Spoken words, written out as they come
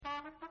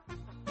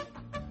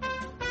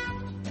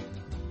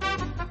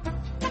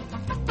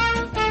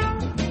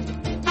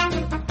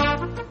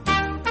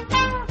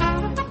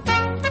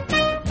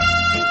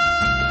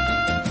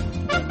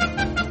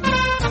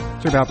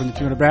Sir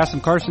Balvin, the Brass. I'm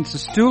Carson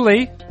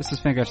Sestouli. This is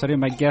Fangraphs Audio.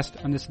 My guest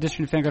on this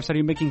edition of Fangraphs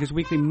Audio making his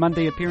weekly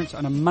Monday appearance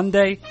on a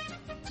Monday.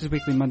 This is his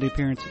weekly Monday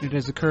appearance. It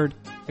has occurred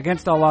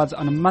against all odds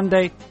on a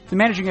Monday. The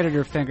managing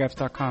editor of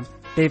Fangraphs.com,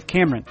 Dave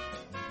Cameron.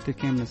 Dave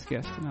Cameron is the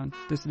guest on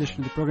this edition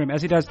of the program.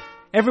 As he does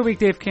every week,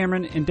 Dave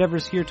Cameron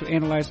endeavors here to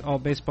analyze all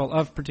baseball.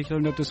 Of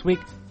particular note this week,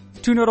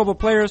 two notable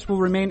players will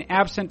remain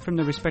absent from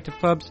their respective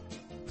clubs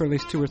for at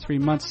least 2 or 3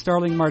 months.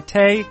 Starling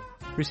Marte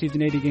received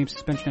an 80-game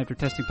suspension after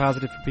testing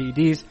positive for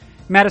PEDs.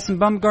 Madison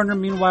Bumgarner,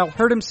 meanwhile,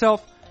 hurt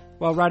himself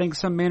while riding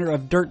some manner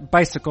of dirt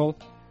bicycle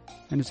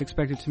and is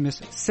expected to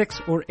miss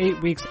 6 or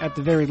 8 weeks at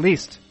the very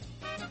least.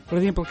 What are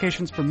the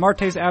implications for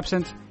Marte's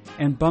absence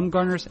and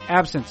Bumgarner's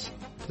absence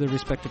to their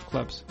respective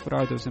clubs? What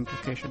are those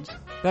implications?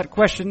 That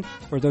question,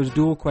 or those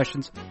dual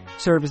questions,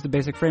 serve as the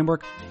basic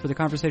framework for the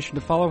conversation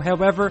to follow.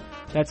 However,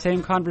 that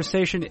same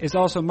conversation is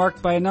also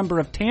marked by a number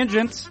of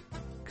tangents,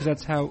 because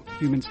that's how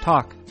humans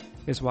talk,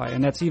 is why.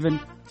 And that's even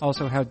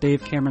also how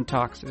Dave Cameron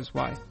talks, is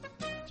why.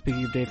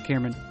 Speaking of Dave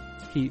Cameron,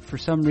 he, for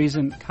some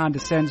reason,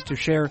 condescends to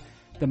share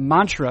the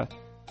mantra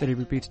that he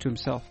repeats to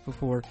himself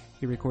before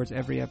he records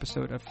every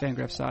episode of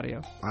Fangraphs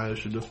Audio. I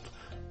should just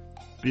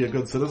be a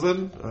good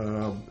citizen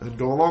and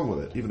go along with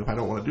it, even if I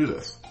don't want to do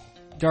this.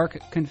 Dark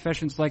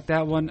confessions like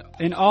that one,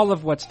 and all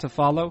of what's to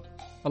follow.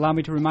 Allow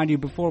me to remind you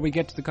before we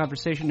get to the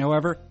conversation,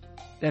 however,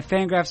 that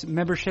Fangraphs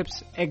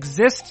memberships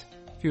exist.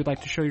 If you would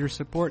like to show your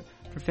support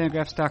for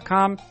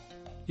Fangraphs.com,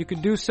 you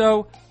can do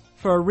so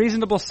for a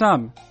reasonable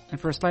sum. And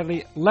for a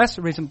slightly less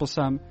reasonable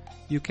sum,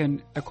 you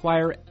can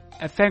acquire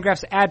a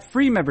Fangraphs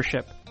ad-free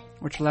membership,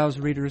 which allows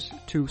readers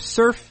to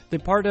surf the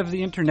part of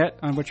the internet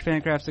on which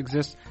Fangraphs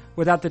exists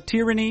without the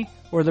tyranny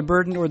or the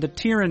burden or the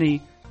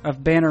tyranny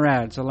of banner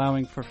ads,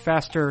 allowing for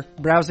faster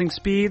browsing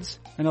speeds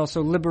and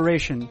also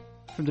liberation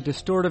from the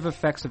distortive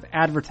effects of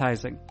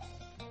advertising.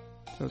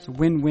 So it's a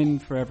win-win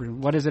for everyone.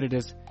 What is it? It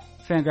is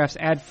Fangraphs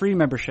ad-free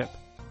membership.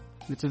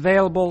 It's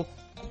available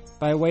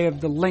by way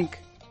of the link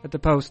at the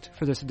post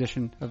for this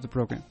edition of the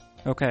program.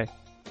 Okay.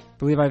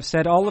 Believe I've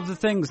said all of the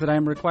things that I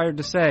am required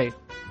to say.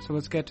 So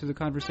let's get to the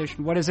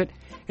conversation. What is it?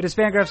 It is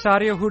Fangraphs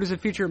Audio. Who does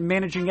it feature?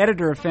 Managing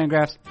editor of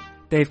Fangraphs,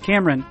 Dave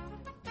Cameron.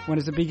 When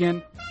does it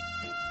begin?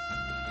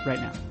 Right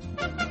now.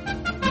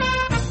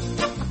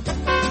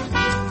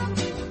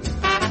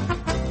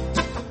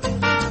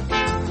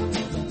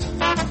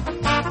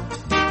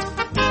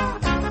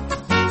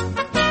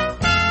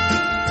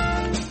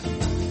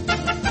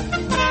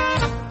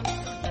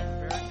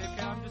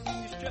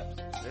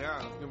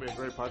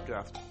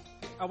 Podcast.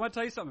 I want to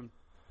tell you something.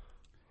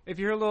 If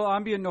you hear a little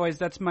ambient noise,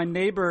 that's my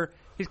neighbor.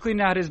 He's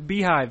cleaning out his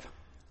beehive.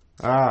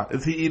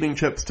 Is he eating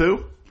chips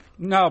too?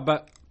 No,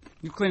 but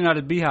he's cleaning out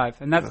his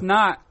beehive, and that's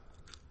not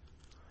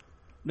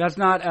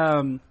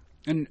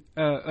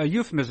a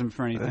euphemism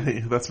for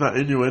anything. That's not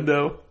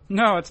innuendo?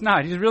 No, it's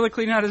not. He's really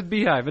cleaning out his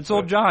beehive. It's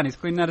old John. He's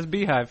cleaning out his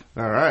beehive.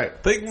 All right.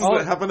 Things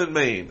that happen in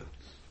Maine.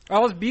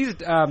 All his bees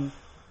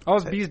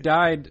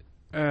died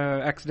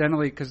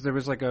accidentally because there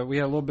was we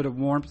had a little bit of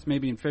warmth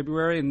maybe in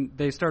February, and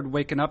they started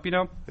waking up,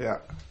 Yeah.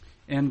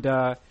 And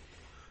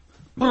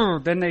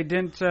then they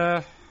didn't.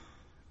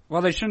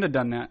 They shouldn't have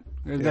done that.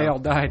 They all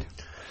died.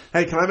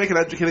 Hey, can I make an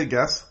educated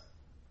guess?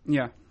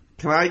 Yeah.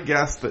 Can I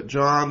guess that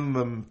John,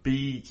 the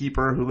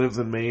beekeeper who lives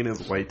in Maine,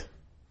 is white?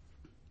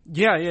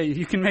 Yeah,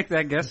 you can make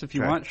that guess if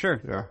you want,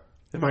 sure. Yeah.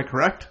 Am I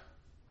correct?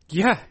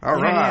 Yeah.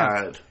 All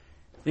right.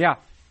 Yeah.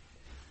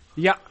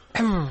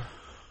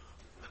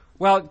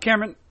 Well,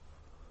 Cameron.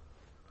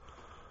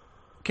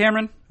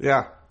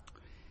 Yeah.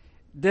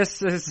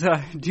 This is.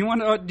 Do you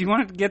want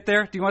to get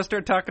there? Do you want to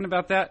start talking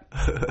about that?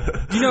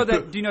 Do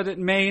you know that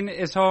Maine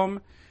is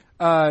home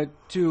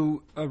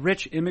to a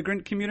rich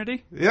immigrant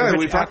community? Yeah,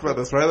 we talked about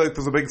this, right? Like,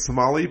 there's a big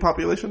Somali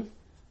population.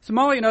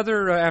 Somali and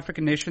other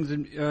African nations,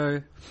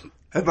 and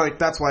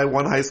that's why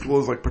one high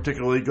school is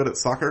particularly good at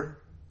soccer.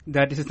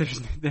 That is,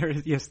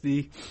 yes.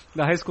 The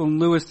high school in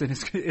Lewiston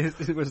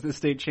was the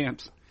state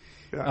champs.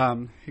 Yeah.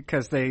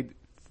 Because they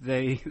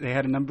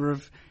had a number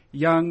of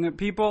young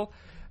people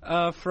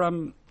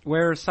from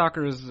where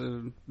soccer is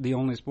the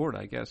only sport,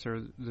 I guess,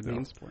 or the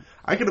main sport.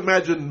 I can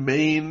imagine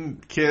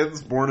Maine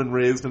kids born and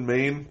raised in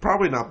Maine,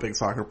 probably not big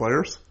soccer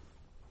players.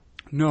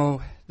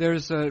 No,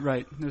 there's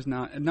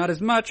not as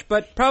much,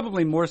 but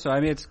probably more so. I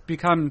mean, it's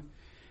become,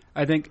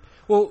 I think,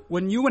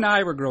 when you and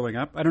I were growing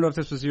up, I don't know if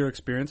this was your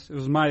experience, it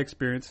was my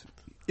experience,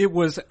 it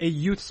was a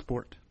youth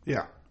sport.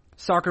 Yeah.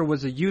 Soccer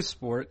was a youth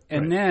sport,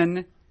 and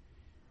then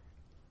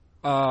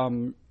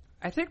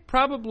I think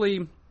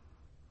probably,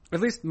 at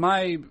least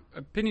my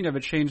opinion of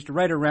it changed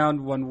right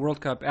around one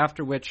World Cup,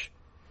 after which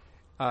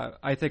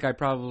I think I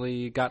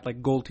probably got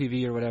Gold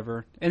TV or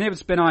whatever. And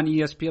it's been on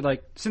ESPN,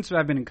 since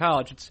I've been in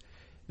college,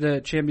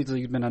 the Champions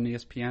League's been on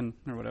ESPN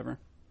or whatever.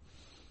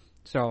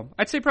 So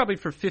I'd say probably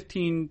for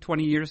 15,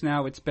 20 years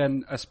now, it's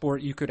been a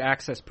sport you could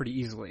access pretty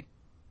easily.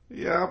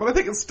 Yeah, but I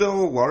think it's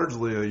still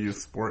largely a youth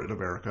sport in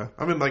America.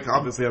 I mean,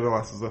 obviously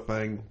MLS is a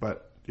thing,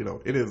 but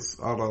it is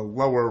on a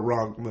lower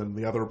rung than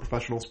the other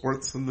professional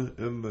sports at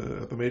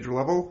the major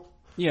level.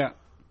 Yeah.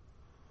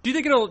 Do you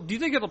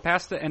think it'll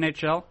pass the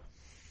NHL?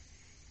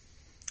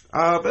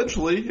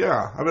 Eventually,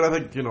 yeah. I mean, I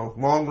think,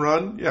 long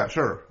run, yeah,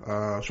 sure.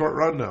 Short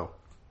run, no.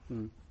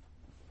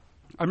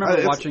 I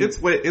remember watching... It's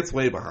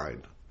way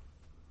behind.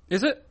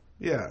 Is it?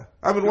 Yeah.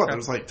 I mean,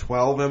 there's like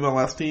 12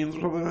 MLS teams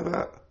or something like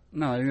that?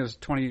 No, I think it was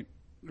 20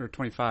 or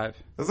 25.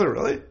 Is it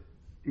really?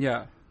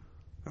 Yeah.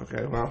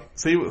 Okay, well,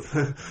 see,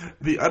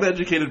 the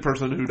uneducated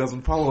person who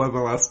doesn't follow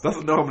MLS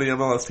doesn't know how many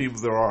MLS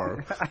teams there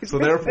are, so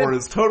therefore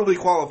is totally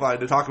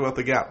qualified to talk about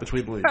the gap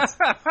between leagues.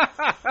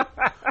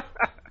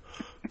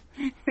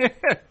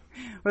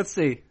 Let's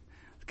see.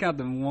 Let's count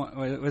them.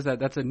 What is that?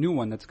 That's a new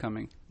one that's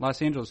coming.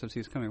 Los Angeles FC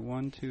is coming.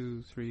 1,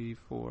 2, 3,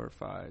 4,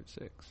 5,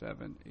 6,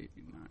 7, 8,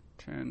 9,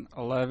 10,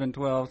 11,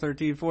 12,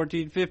 13,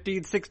 14,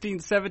 15, 16,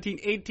 17,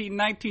 18,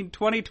 19,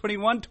 20,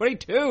 21,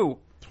 22.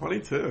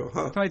 22,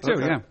 huh? 22,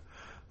 okay. Yeah.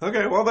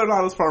 Okay, well, they're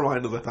not as far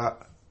behind as I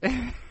thought.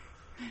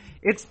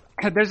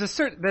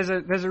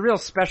 There's a real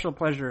special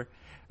pleasure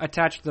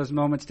attached to those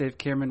moments, Dave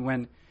Cameron,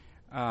 when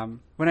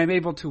I'm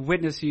able to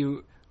witness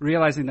you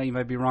realizing that you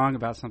might be wrong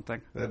about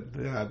something.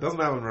 Yeah, it doesn't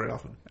happen very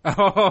often.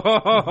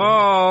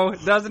 Oh,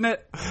 doesn't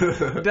it?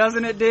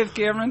 Doesn't it, Dave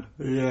Cameron?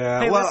 Yeah.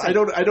 Hey, well,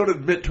 listen. I don't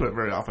admit to it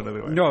very often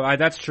anyway. No,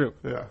 that's true.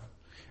 Yeah.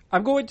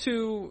 I'm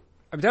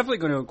definitely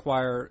going to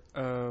inquire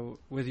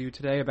with you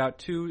today about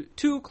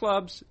two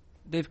clubs,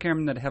 Dave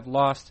Cameron, that have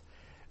lost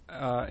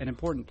an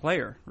important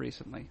player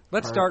recently.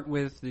 Let's start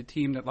with the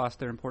team that lost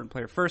their important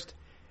player first,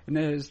 and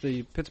that is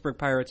the Pittsburgh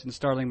Pirates and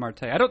Starling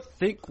Marte. I don't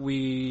think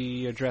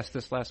we addressed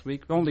this last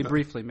week, only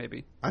briefly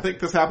maybe. I think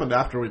this happened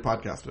after we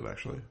podcasted,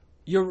 actually.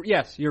 You're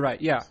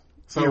right, yeah.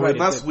 So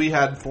unless we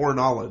had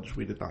foreknowledge,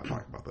 we did not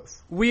talk about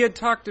this. We had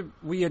talked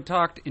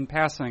in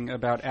passing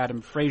about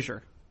Adam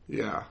Frazier.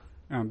 Yeah.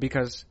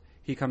 Because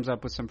he comes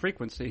up with some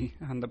frequency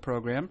on the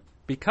program,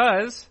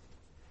 because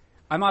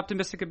I'm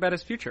optimistic about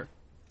his future.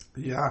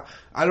 Yeah.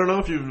 I don't know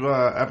if you've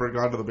ever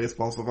gone to the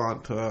Baseball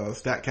Savant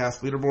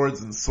StatCast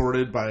leaderboards and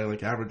sorted by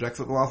like average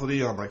exit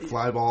velocity on like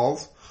fly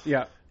balls.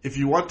 Yeah. If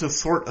you want to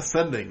sort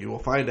ascending, you will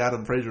find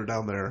Adam Frazier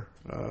down there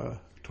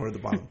toward the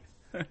bottom.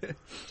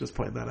 Just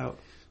pointing that out.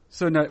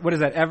 So what is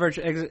that, average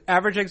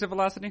exit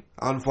velocity?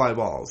 On fly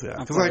balls, yeah.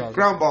 Because like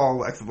ground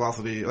ball exit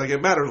velocity, like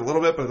it matters a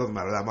little bit, but it doesn't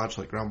matter that much.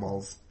 Like ground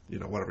balls,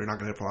 whatever, you're not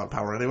going to hit for a lot of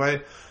power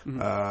anyway.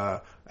 Mm-hmm.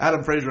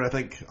 Adam Frazier, I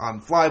think,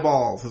 on fly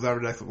balls, his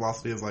average exit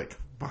velocity is like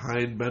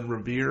behind Ben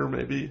Revere,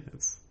 maybe.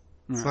 It's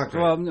not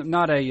great. Well,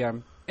 not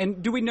a...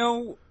 and do we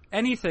know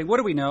anything? What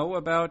do we know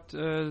about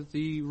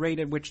the rate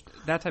at which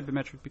that type of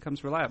metric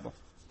becomes reliable?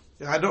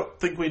 I don't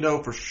think we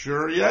know for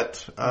sure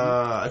yet.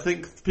 I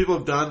think people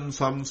have done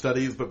some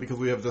studies, but because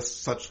we have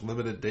just such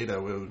limited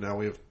data,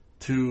 we have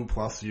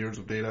 2+ years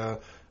of data,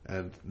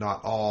 and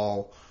not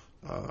all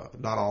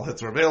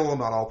hits are available,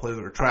 not all plays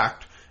are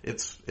tracked.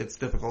 It's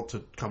difficult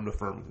to come to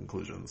firm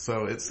conclusions.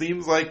 So it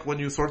seems like when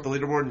you sort the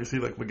leaderboard and you see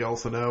like Miguel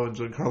Sano and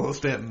Giancarlo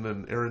Stanton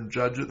and Aaron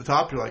Judge at the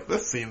top, you're like,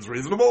 this seems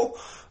reasonable.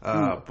 But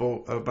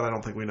I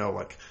don't think we know,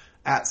 like,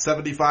 at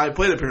 75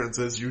 plate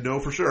appearances,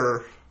 for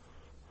sure.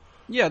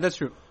 Yeah, that's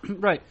true.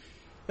 Right.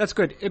 That's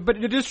good. But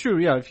it is true,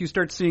 yeah, if you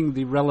start seeing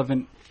the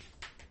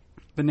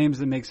names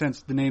that make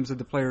sense, the names of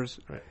the players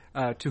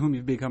to whom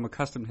you've become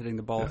accustomed hitting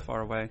the ball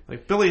far away.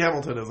 Like Billy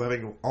Hamilton is, I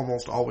think,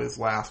 almost always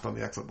last on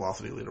the exit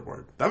velocity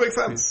leaderboard. That makes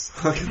sense.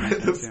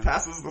 This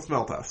passes the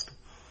smell test.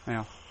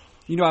 Yeah.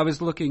 I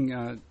was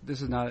looking,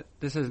 this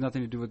has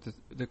nothing to do with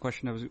the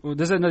question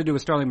this has nothing to do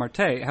with Starling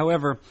Marte.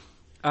 However,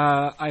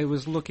 I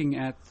was looking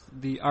at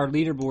our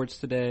leaderboards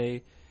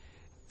today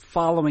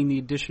following the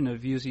addition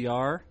of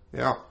UZR.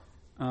 Yeah.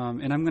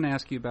 And I'm going to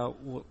ask you about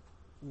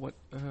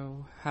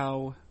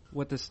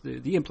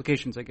the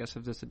implications, I guess,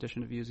 of this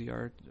addition of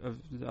UZR, of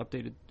the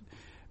updated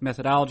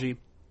methodology.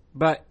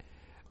 But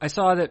I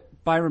saw that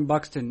Byron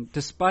Buxton,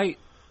 despite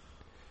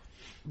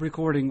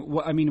recording,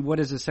 what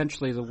is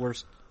essentially the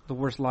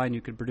worst line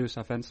you could produce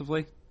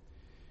offensively,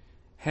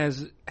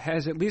 has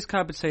at least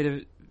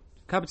compensated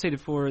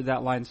for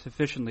that line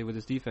sufficiently with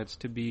his defense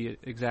to be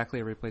exactly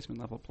a replacement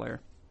level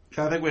player.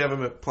 Yeah, I think we have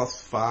him at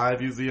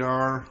 +5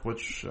 UZR,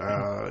 which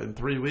in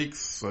 3 weeks,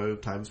 so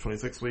times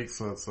 26 weeks,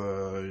 so it's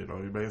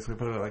you basically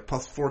put it at like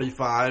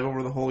 +45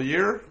 over the whole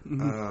year.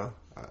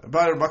 Mm-hmm.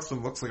 Byron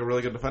Buxton looks like a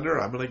really good defender.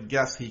 I'm gonna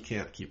guess he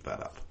can't keep that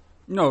up.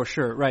 No,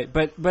 sure, right,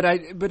 but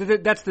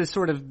that's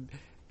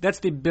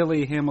the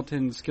Billy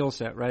Hamilton skill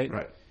set, right?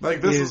 Right. Like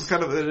this is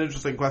kind of an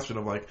interesting question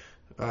of like,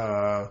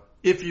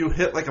 if you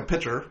hit like a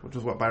pitcher, which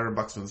is what Byron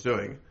Buxton's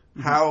doing,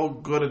 mm-hmm. how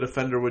good a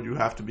defender would you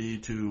have to be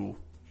to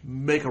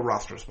make a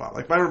roster spot?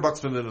 Like Byron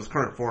Buxton in his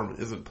current form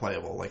isn't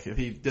playable. Like if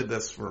he did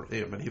this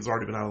he's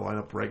already been out of the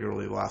lineup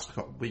regularly the last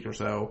week or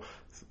so.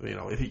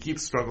 If he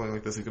keeps struggling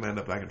like this, he's going to end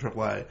up back in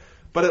AAA.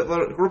 But at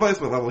the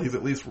replacement level, he's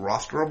at least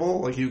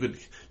rosterable. Like you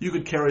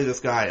could carry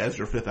this guy as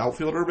your fifth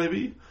outfielder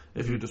maybe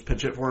if you just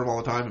pitch it for him all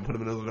the time and put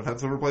him in as a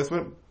defensive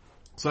replacement.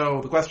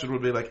 So the question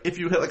would be like, if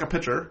you hit like a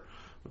pitcher,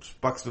 which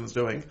Buxton's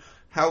doing,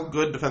 how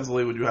good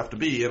defensively would you have to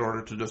be in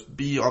order to just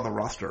be on the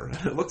roster?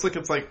 And it looks like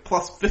it's like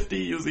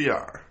 +50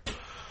 UZR.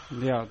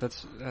 Yeah,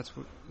 that's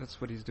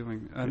what he's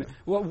doing.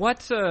 What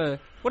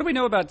do we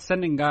know about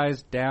sending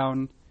guys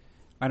down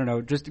I don't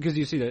know, just because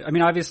you see that. I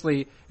mean,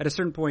 obviously, at a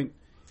certain point,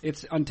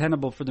 it's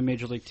untenable for the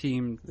major league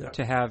team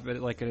to have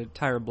like an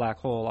entire black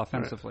hole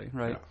offensively,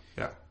 right?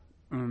 Yeah.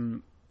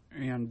 And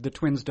the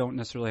Twins don't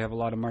necessarily have a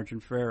lot of margin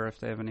for error if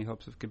they have any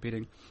hopes of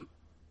competing.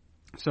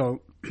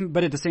 So,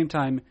 but at the same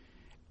time,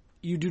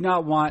 you do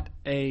not want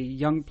a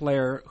young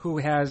player who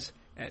has,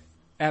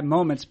 at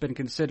moments, been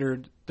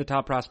considered the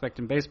top prospect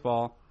in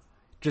baseball,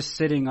 just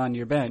sitting on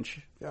your bench.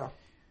 Yeah.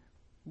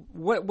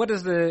 What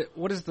is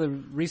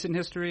the recent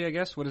history? I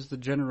guess what is the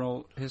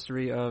general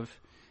history of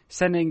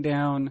sending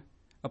down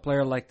a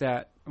player like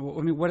that? I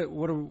mean, what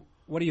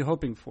are you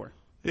hoping for?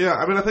 Yeah,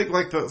 I mean, I think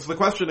the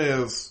question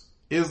is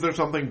there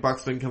something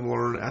Buxton can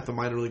learn at the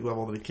minor league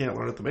level that he can't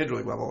learn at the major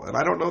league level? And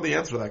I don't know the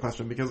answer to that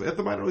question because at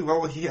the minor league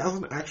level, he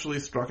hasn't actually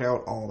struck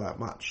out all that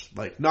much.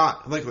 At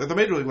the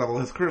major league level,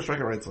 his career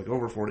strikeout rate's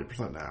over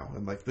 40% now.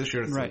 And this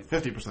year it's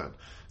 50%.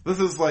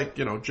 This is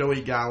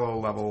Joey Gallo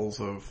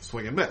levels of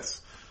swing and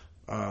miss.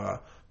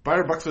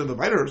 Byron Buxton in the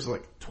minors is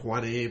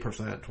 20%,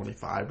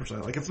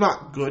 25%. It's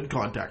not good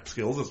contact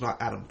skills. It's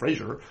not Adam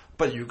Frazier,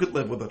 but you could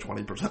live with a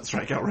 20%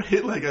 strikeout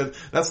rate.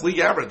 That's league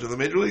average in the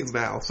major leagues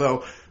now.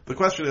 So the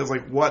question is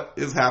what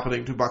is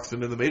happening to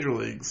Buxton in the major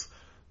leagues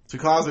to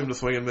cause him to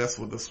swing and miss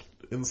with this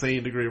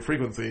insane degree of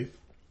frequency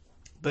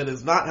that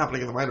is not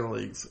happening in the minor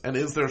leagues? And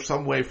is there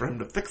some way for him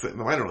to fix it in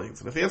the minor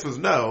leagues? And if the answer is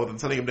no, then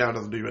sending him down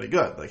doesn't do you any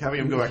good.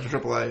 Having him go back to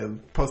AAA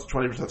and post a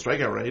 20%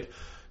 strikeout rate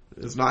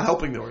is not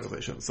helping the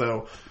organization.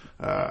 So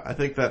I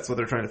think that's what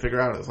they're trying to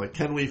figure out is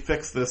can we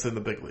fix this in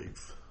the big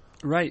leagues?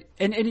 Right.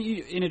 And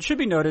it should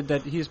be noted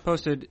that he has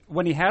posted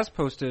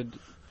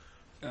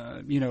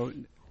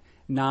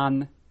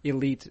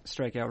non-elite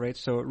strikeout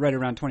rates, so right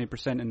around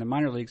 20% in the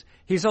minor leagues.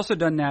 He's also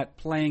done that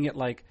playing at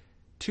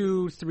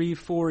 2, 3,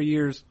 4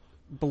 years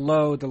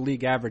below the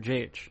league average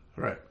age.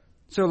 Right.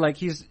 So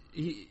he's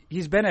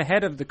been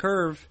ahead of the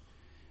curve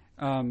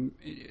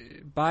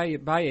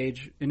by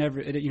age in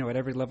every at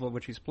every level at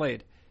which he's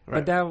played.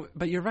 Right.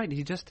 But you're right.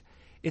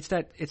 It's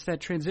that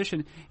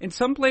transition. In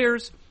some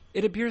players,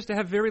 it appears to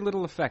have very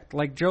little effect.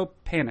 Like Joe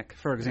Panik,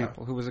 for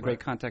example, who was a great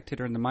contact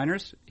hitter in the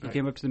minors. He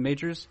came up to the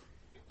majors,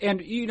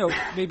 and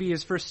maybe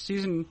his first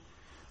season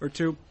or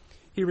two,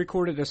 he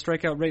recorded a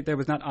strikeout rate that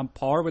was not on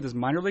par with his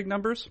minor league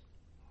numbers.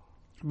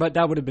 But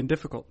that would have been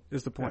difficult.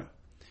 Is the point?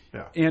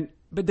 Yeah.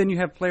 But then you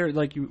have players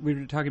we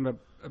were talking about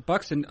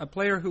Buxton, a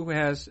player who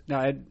has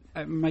now.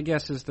 My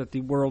guess is that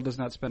the world does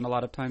not spend a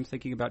lot of time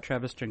thinking about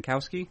Travis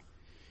Jankowski,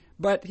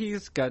 but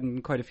he's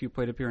gotten quite a few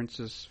plate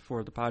appearances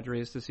for the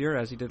Padres this year,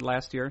 as he did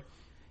last year.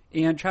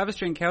 And Travis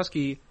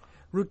Jankowski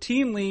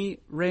routinely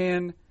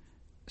ran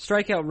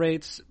strikeout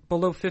rates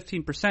below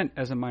 15%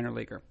 as a minor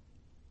leaguer.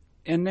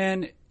 And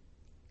then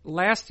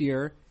last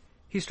year,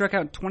 he struck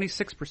out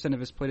 26% of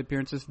his plate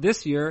appearances.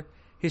 This year,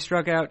 he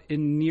struck out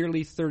in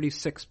nearly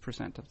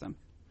 36% of them.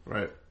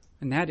 Right.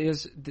 And that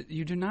is,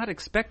 you do not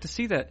expect to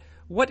see that.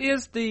 What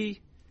is I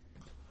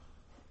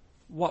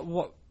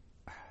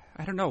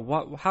don't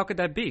know. How could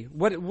that be?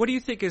 What do you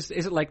think is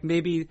it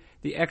maybe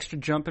the extra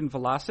jump in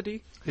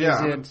velocity?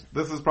 Yeah,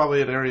 this is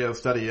probably an area of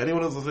study.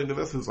 Anyone who's listening to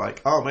this who's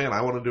oh man,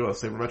 I want to do a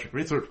sabermetric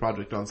research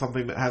project on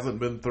something that hasn't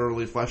been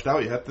thoroughly fleshed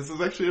out yet. This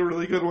is actually a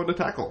really good one to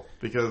tackle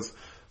because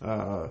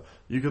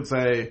you could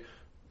say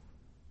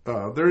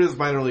there is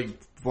minor league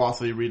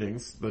velocity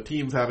readings. The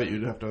teams have it.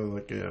 You'd have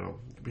to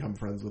become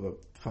friends with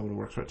someone who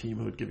works for a team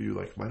who would give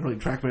you minor league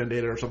TrackMan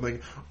data or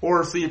something,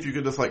 or see if you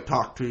could just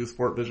talk to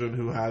Sport Vision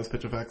who has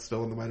pitch effects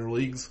still in the minor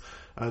leagues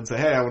and say,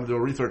 hey, I want to do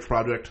a research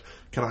project.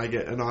 Can I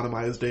get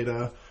anonymized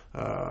data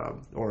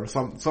or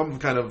some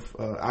kind of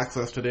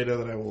access to data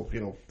that I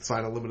will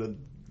sign a limited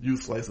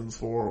use license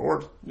for,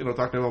 or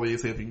talk to MLB,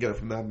 see if you can get it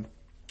from them.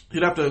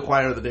 You'd have to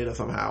acquire the data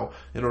somehow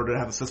in order to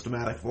have a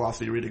systematic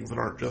velocity readings that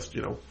aren't just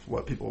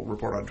what people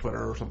report on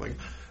Twitter or something.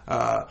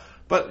 But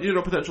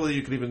potentially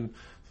you could even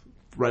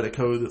write a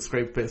code that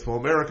scrapes Baseball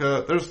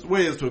America. There's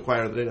ways to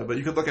acquire the data, but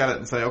you could look at it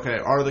and say, okay,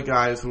 are the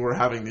guys who are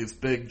having these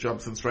big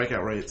jumps in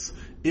strikeout rates,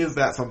 is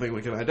that something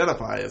we can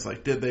identify as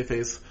did they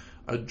face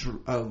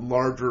a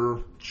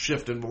larger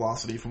shift in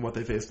velocity from what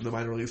they faced in the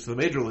minor leagues to the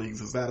major leagues?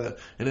 Is that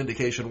an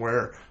indication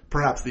where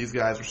perhaps these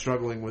guys are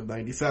struggling with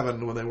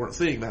 97 when they weren't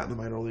seeing that in the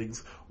minor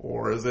leagues?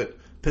 Or is it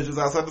pitches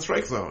outside the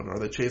strike zone? Are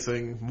they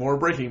chasing more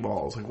breaking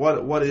balls?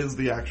 What is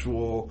the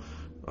actual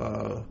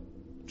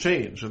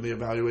change in the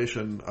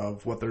evaluation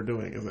of what they're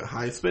doing? Is it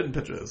high spin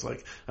pitches? I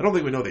don't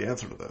think we know the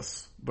answer to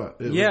this, but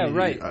it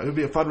would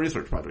be a fun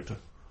research project.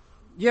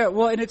 Yeah,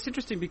 well, and it's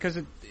interesting because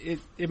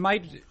it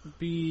might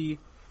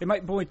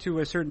point to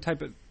a certain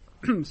type of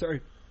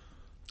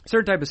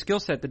certain type of skill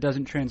set that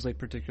doesn't translate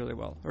particularly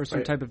well, or a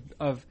certain type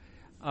of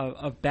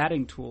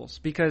batting tools.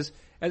 Because,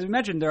 as I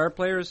mentioned, there are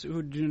players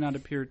who do not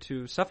appear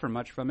to suffer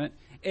much from it,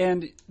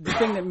 and the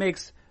thing that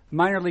makes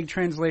minor league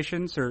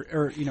translations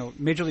or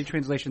major league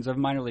translations of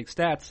minor league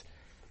stats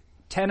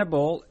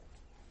tenable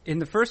in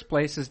the first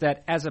place is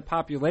that as a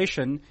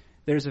population,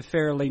 there's a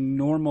fairly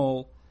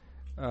normal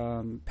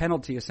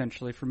penalty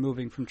essentially for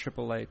moving from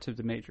AAA to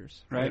the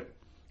majors, right?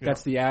 Yeah.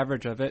 That's the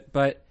average of it.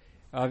 But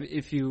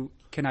if you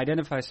can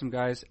identify some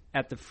guys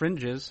at the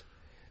fringes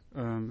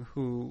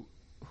who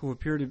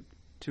appear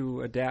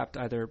to adapt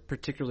either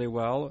particularly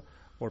well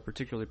or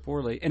particularly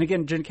poorly. And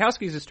again,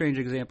 Jankowski is a strange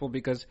example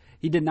because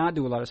he did not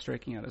do a lot of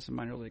striking out as a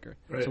minor leaguer.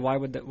 Right. So why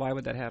would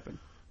that happen?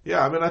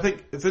 Yeah, I mean, I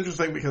think it's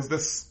interesting because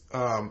this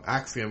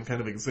axiom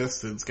kind of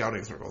exists in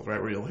scouting circles,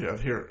 right? Where you'll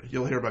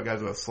hear about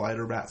guys with a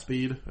slider bat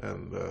speed,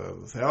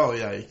 and say, oh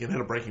yeah, you can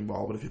hit a breaking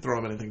ball, but if you throw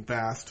him anything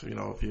fast,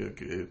 if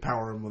you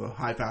power him with a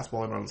high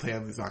fastball in on his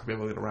hands, he's not going to be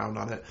able to get around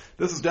on it.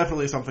 This is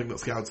definitely something that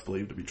scouts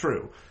believe to be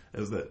true,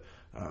 is that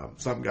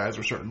some guys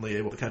are certainly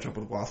able to catch up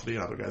with velocity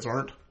and other guys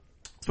aren't.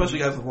 Especially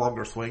guys with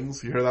longer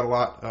swings. You hear that a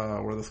lot,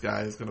 where this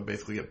guy is going to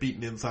basically get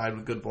beaten inside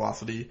with good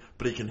velocity,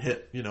 but he can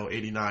hit,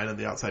 89 in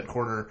the outside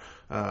corner.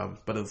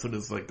 But as soon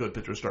as good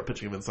pitchers start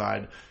pitching him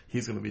inside,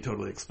 he's going to be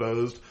totally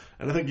exposed.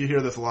 And I think you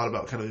hear this a lot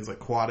about kind of these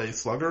quad A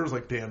sluggers,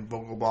 like Dan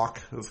Vogelbach.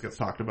 This gets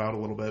talked about a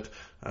little bit.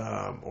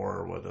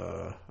 Or what,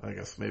 I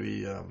guess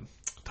maybe,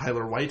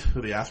 Tyler White,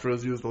 who the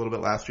Astros used a little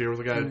bit last year, was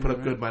a guy who put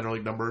up good minor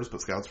league numbers,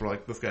 but scouts were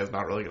like, this guy's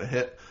not really going to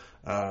hit.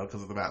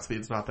 Because of the bat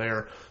speed's not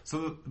there.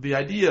 So the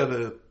idea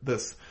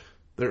that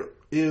there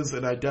is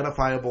an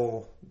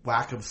identifiable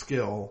lack of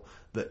skill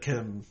that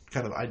can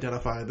kind of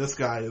identify this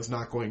guy is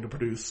not going to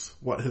produce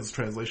what his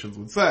translations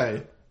would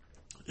say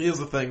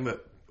is a thing that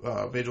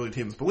major league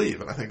teams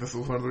believe. And I think this is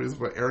one of the reasons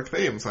why Eric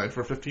Thames signed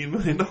for $15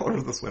 million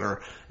this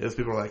winter, is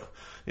people are like,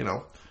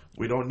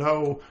 we don't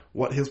know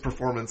what his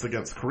performance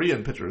against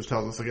Korean pitchers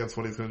tells us against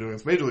what he's going to do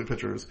against major league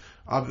pitchers.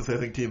 Obviously, I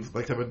think teams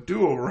like to have a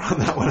do-over on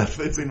that one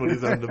after they've seen what he's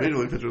done to major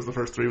league pitchers the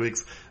first 3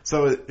 weeks.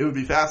 So it would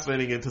be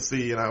fascinating to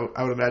see, and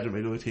I would imagine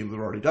major league teams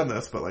have already done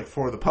this, but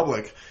for the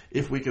public,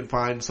 if we could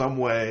find some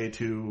way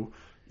to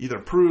either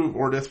prove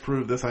or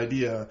disprove this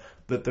idea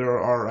that there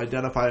are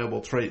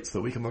identifiable traits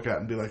that we can look at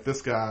and be like,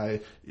 this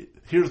guy,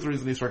 here's the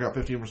reason he struck out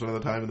 15% of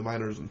the time in the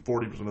minors and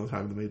 40% of the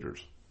time in the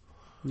majors.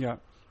 Yeah.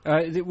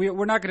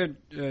 We're not going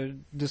to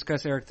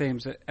discuss Eric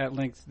Thames at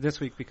length this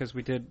week because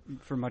we did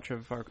for much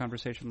of our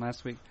conversation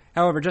last week.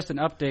 However, just an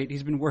update,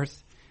 he's been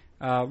worth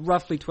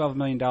roughly $12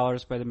 million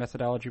by the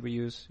methodology we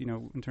use,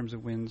 in terms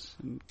of wins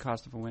and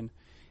cost of a win.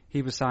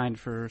 He was signed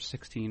for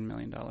 $16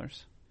 million.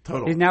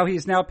 Total.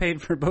 He's now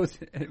paid for both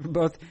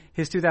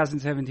his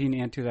 2017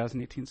 and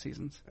 2018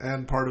 seasons.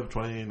 And part of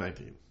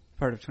 2019.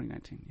 Part of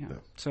 2019, yeah.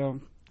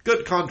 So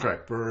good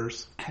contract,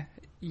 Brewers.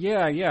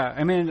 Yeah.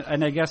 I mean,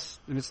 and I guess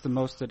it's the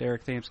most that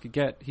Eric Thames could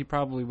get. He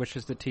probably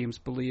wishes the teams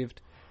believed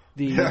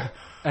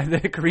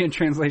the Korean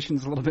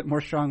translations a little bit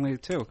more strongly,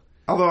 too.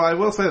 Although I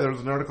will say there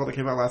was an article that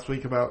came out last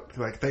week about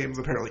Thames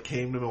apparently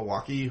came to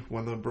Milwaukee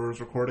when the Brewers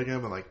were courting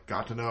him and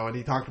got to know, and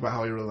he talked about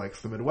how he really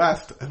likes the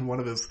Midwest, and one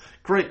of his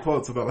great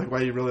quotes about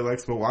why he really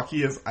likes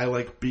Milwaukee is, I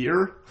like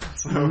beer.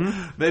 So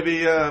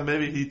maybe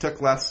he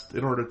took less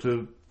in order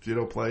to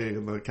play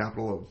in the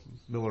capital of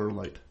Miller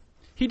Lite.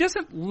 He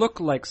doesn't look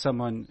like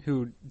someone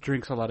who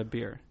drinks a lot of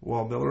beer.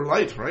 Well, Miller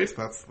Lite, right?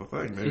 That's the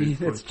thing. Maybe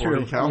it's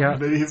true. Yeah.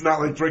 Maybe he's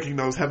not drinking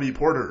those heavy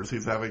porters.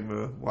 He's having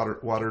the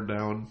watered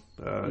down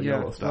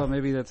yellow stuff. Well,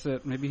 maybe that's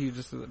it. Maybe he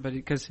just, but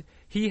because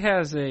he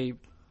has a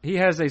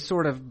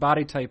sort of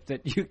body type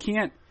that you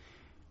can't.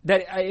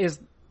 That is,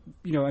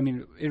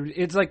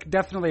 it's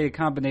definitely a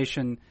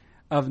combination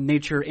of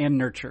nature and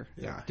nurture.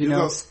 Yeah, he's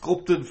a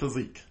sculpted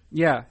physique.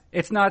 Yeah,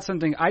 it's not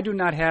something I do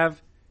not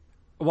have.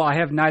 Well, I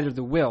have neither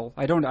the will.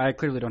 I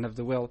clearly don't have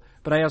the will,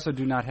 but I also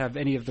do not have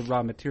any of the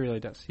raw material he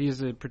does. He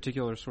is a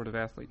particular sort of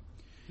athlete.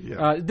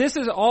 Yeah. This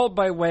is all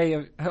by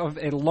way of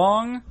a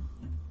long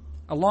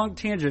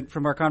tangent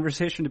from our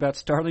conversation about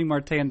Starling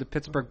Marte and the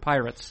Pittsburgh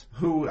Pirates.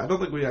 Who I don't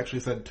think we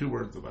actually said 2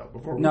 words about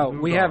before.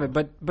 We haven't,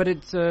 but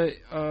it's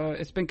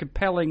been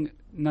compelling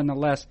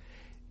nonetheless.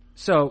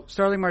 So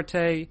Starling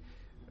Marte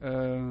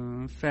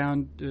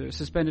found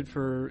suspended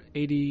for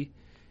 80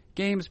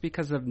 games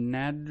because of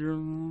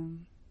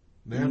Nandrolone.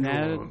 And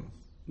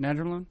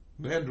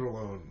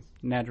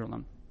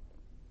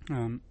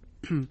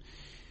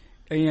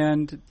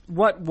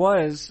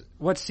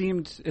what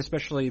seemed,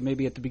 especially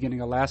maybe at the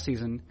beginning of last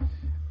season,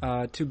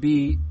 to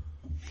be,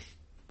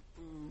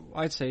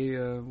 I'd say,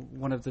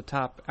 one of the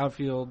top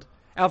outfields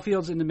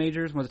in the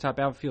majors, one of the top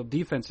outfield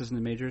defenses in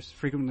the majors,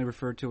 frequently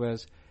referred to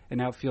as an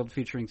outfield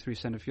featuring 3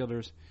 center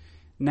fielders,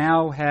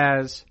 now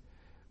has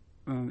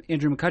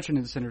Andrew McCutchen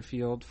in the center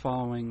field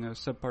following a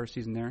subpar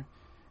season there.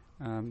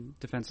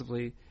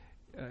 Defensively,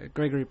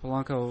 Gregory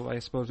Polanco, I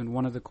suppose, in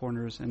one of the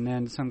corners, and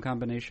then some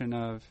combination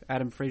of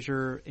Adam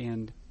Frazier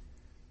and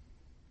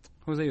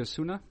Jose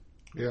Osuna.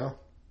 Yeah.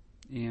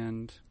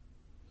 And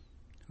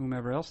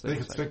whomever else they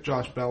could stick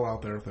Josh Bell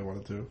out there if they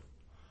wanted to.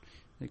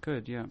 They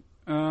could, yeah.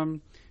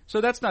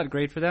 So that's not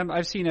great for them.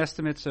 I've seen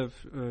estimates of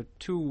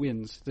 2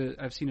 wins.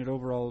 I've seen it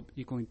overall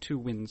equaling 2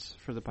 wins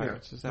for the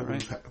Pirates. Yeah, is that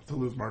right? To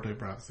lose Marte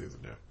for half the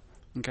season, yeah.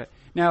 Okay.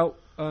 Now,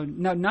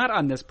 not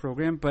on this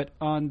program, but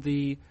on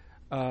the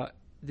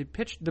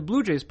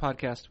Blue Jays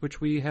podcast,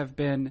 which we have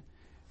been,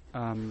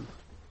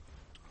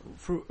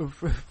 for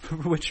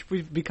which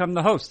we've become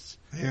the hosts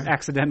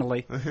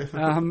accidentally.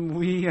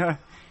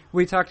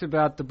 We talked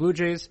about the Blue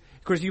Jays.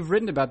 Of course, you've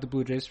written about the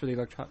Blue Jays for the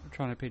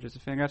electronic pages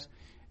of Fangraphs,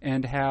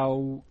 and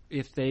how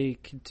if they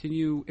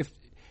continue, if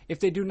if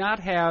they do not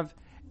have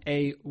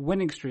a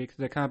winning streak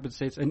that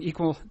compensates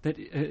equal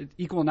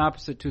and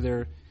opposite to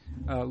their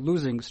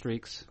losing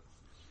streaks,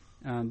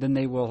 then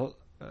they'll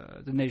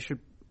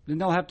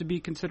have to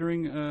be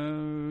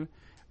considering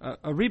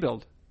a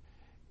rebuild.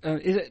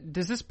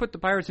 Does this put the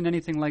Pirates in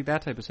anything like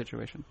that type of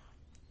situation?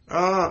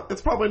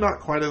 It's probably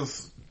not quite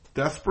as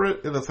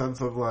desperate in the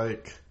sense of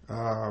like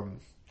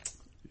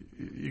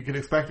you can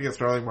expect to get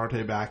Starling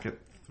Marte back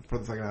for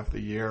the second half of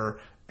the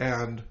year,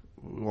 and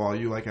while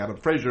you like Adam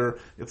Frazier,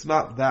 it's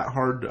not that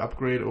hard to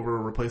upgrade over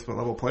replacement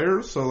level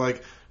players. So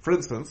like, for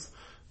instance,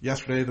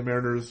 yesterday the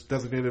Mariners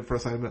designated for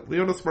assignment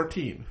Leonys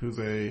Martin, who's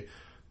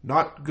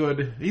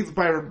he's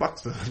Byron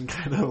Buxton,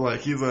 kind of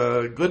like, he's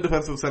a good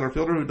defensive center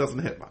fielder who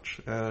doesn't hit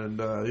much.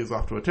 And he's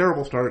off to a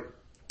terrible start.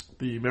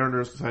 The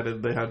Mariners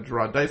decided they had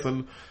Gerard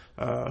Dyson,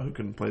 who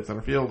can play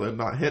center field and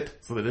not hit,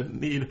 so they didn't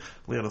need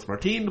Leonys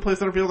Martin to play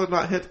center field and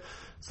not hit.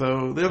 So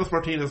Leonys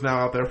Martin is now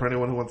out there for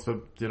anyone who wants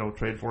to,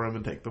 trade for him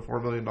and take the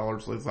 $4 million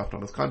he's left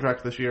on his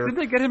contract this year. Did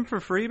they get him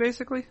for free,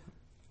 basically?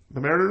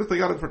 The Mariners, they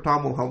got him for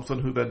Tom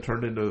Wilhelmsen, who then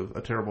turned into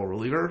a terrible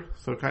reliever.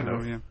 So kind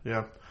of,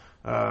 yeah.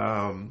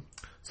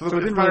 So it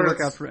didn't really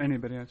work out for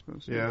anybody, I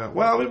suppose. Yeah.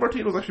 Well, I mean,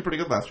 Martin was actually pretty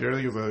good last year. I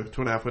think he was a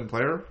 2.5 win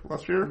player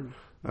last year.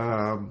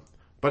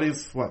 But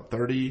he's,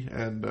 30,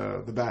 and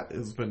the bat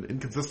has been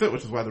inconsistent,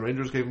 which is why the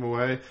Rangers gave him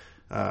away.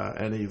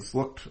 And he's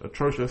looked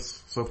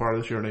atrocious so far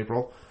this year in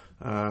April.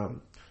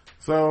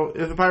 So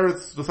if the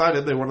Pirates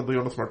decided they wanted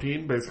Leonys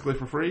Martin basically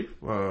for free,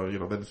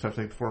 they just have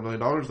to take the $4 million,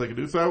 they could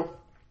do so.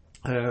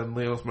 And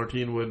Leonys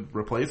Martin would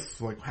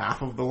replace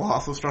half of the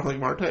loss of Starling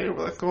Marte over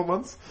the next couple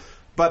months.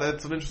 But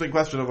it's an interesting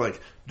question of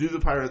do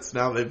the Pirates,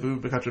 now they've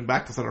moved McCutchen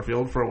back to center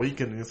field for a week,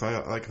 and it's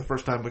the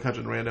first time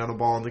McCutchen ran down a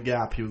ball in the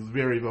gap, he was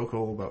very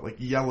vocal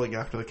about yelling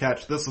after the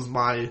catch, this is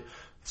my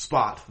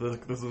spot,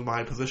 this is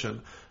my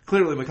position.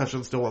 Clearly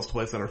McCutchen still wants to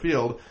play center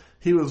field.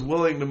 He was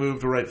willing to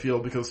move to right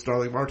field because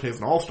Starling Marte is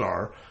an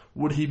all-star.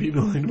 Would he be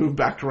willing to move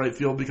back to right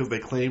field because they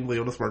claim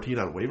Leonys Martin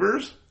on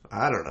waivers?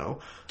 I don't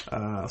know.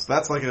 So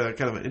that's a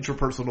kind of an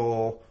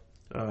interpersonal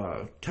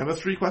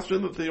chemistry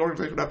question that the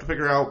organization would have to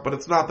figure out, but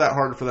it's not that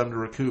hard for them to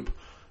recoup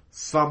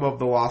some of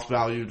the lost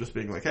value just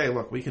being hey,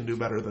 look, we can do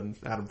better than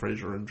Adam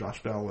Frazier and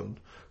Josh Bell and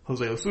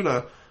Jose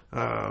Osuna.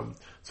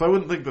 So I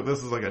wouldn't think that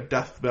this is a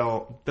death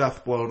blow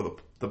to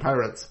the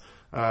Pirates.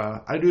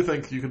 I do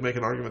think you could make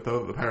an argument though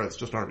that the Pirates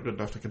just aren't good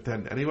enough to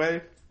contend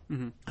anyway.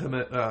 Mm-hmm. And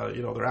that,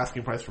 their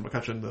asking price for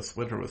McCutchen this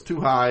winter was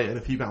too high, and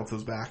if he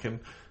bounces back and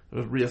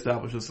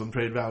reestablishes some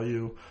trade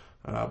value,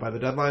 by the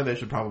deadline, they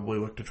should probably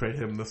look to trade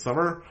him this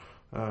summer,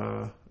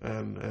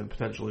 and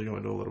potentially go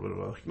into a little bit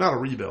of not a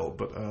rebuild,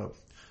 but,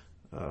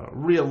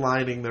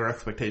 realigning their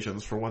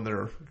expectations for when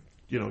their,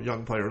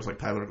 young players like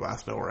Tyler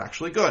Glasnow are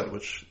actually good,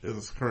 which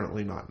is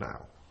currently not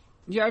now.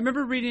 Yeah, I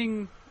remember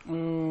reading,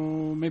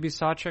 maybe Travis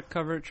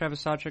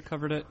Sawchik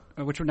covered it,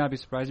 which would not be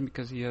surprising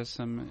because he has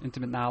some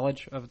intimate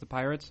knowledge of the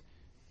Pirates.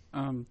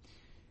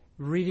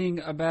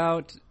 Reading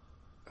Andrew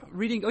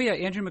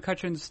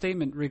McCutchen's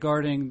statement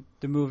regarding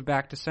the move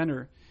back to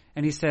center,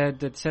 and he said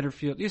that center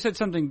field, you said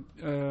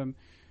something,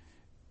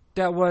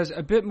 that was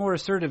a bit more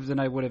assertive than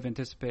I would have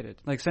anticipated,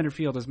 like center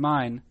field is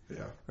mine,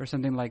 or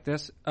something like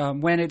this,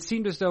 when it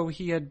seemed as though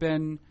he had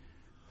been,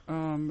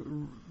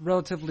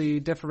 relatively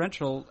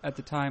deferential at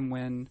the time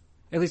when,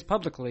 at least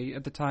publicly,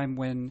 at the time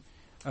when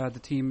the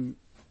team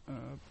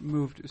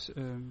moved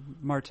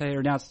Marte, or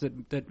announced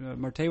that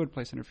Marte would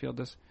play center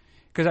field.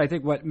 Because I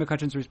think what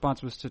McCutchen's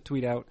response was to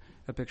tweet out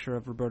a picture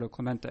of Roberto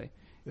Clemente,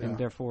 and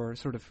therefore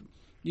sort of,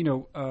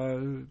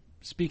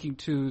 speaking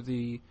to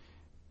the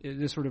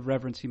sort of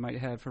reverence he might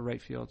have for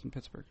right field in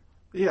Pittsburgh.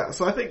 Yeah,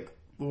 so I think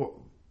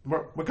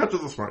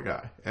McCutchen's a smart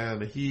guy,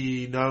 and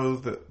he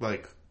knows that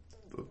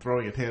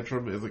throwing a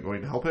tantrum isn't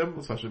going to help him,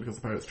 especially because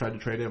the Pirates tried to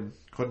trade him,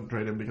 couldn't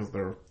trade him because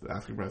their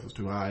asking price was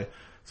too high.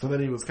 So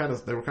then they were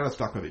kind of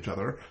stuck with each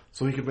other.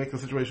 So he could make the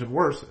situation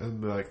worse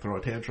and throw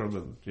a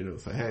tantrum and,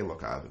 say, hey,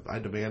 look, I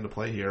demand to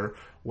play here,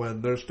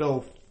 when there's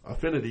still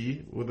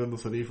affinity within the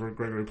city for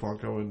Gregory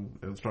Polanco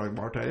and Starling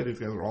Marte. These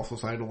guys are also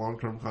signed to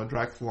long-term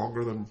contracts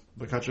longer than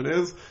McCutchen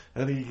is.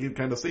 And he can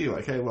kind of see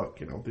hey, look,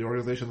 the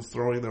organization's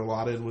throwing their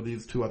lot in with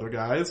these two other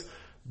guys.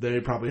 They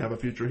probably have a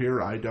future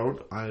here. I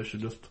don't. I should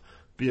just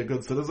be a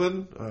good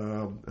citizen,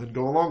 and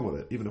go along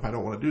with it, even if I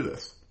don't want to do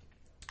this.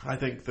 I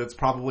think that's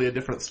probably a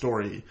different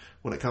story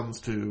when it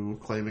comes to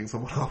claiming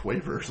someone off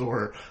waivers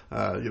or,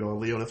 a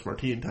Leonys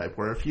Martin type,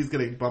 where if he's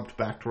getting bumped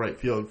back to right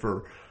field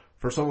for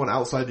someone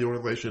outside the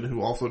organization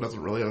who also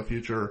doesn't really have a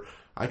future,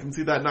 I can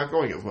see that not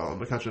going as well, and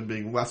McCutchen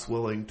being less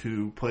willing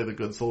to play the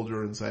good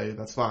soldier and say,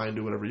 that's fine,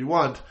 do whatever you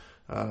want,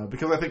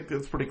 because I think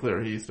it's pretty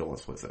cler he still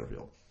wants to play center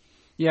field.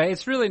 Yeah,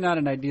 it's really not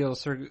an ideal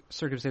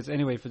circumstance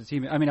anyway for the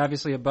team. I mean,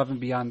 obviously above and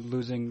beyond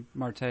losing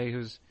Marte,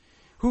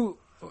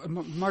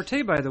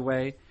 Marte, by the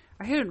way,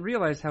 I hadn't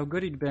realized how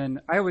good he'd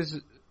been. I was,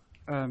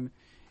 in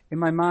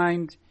my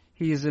mind,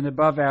 he is an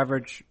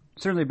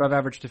certainly above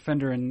average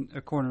defender in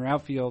a corner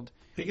outfield.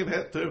 He can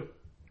hit too.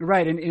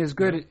 Right, and is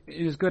good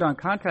on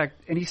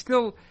contact, and he's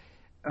still,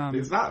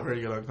 he's not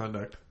very good on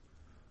contact.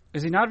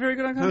 Is he not very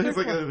good on contact?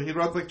 He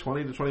runs like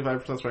 20 to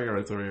 25% strikeout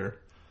rates every year.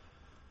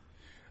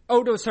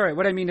 Oh, no, sorry.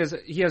 What I mean is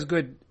he has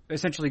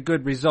essentially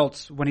good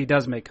results when he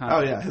does make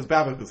contact. Oh, yeah. His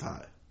BABIP is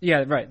high.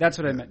 Yeah, right. That's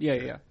what I meant.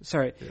 Yeah.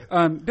 Sorry.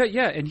 Yeah. But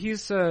yeah, and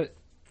he's the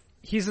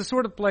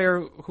sort of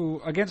player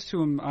against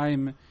whom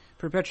I'm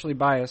perpetually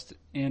biased,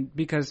 and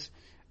because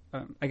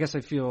I guess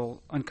I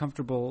feel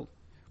uncomfortable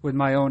with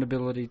my own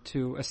ability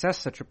to assess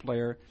such a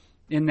player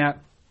in that,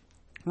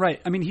 right.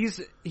 I mean,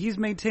 he's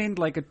maintained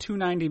like a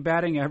 290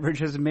 batting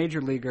average as a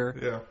major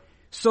leaguer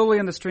solely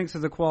on the strength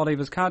of the quality of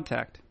his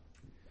contact.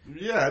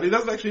 Yeah, and he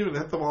doesn't actually even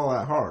hit the ball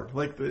that hard.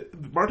 Like,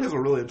 Marte's a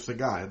really interesting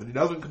guy. That he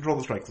doesn't control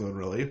the strike zone,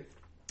 really.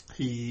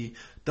 He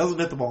doesn't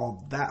hit the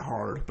ball that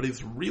hard, but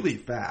he's really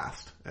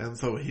fast. And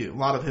so a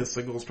lot of his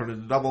singles turn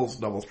into doubles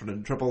turn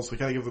into triples, so he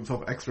kind of gives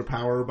himself extra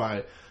power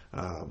by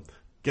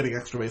getting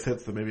extra base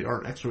hits that maybe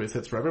aren't extra base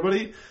hits for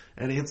everybody.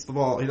 And he hits the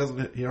ball, he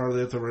hardly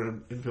hits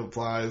over infield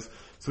flies.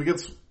 So he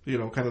gets,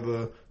 kind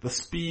of the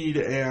speed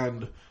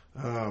and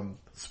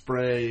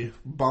spray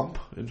bump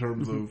in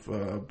terms of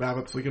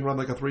BABIP. So he can run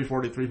like a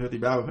 340, 350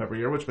 BABIP every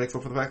year, which makes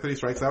up for the fact that he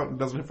strikes out and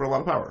doesn't hit for a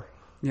lot of power.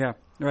 Yeah,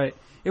 right.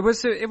 It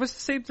was the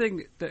same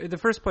thing. The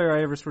first player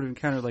I ever sort of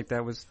encountered like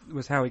that was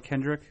Howie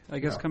Kendrick, I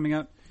guess, coming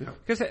up. Yeah.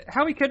 Because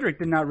Howie Kendrick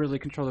did not really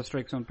control the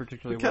strike zone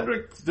particularly well.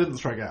 Kendrick didn't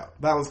strike out.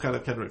 That was kind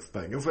of Kendrick's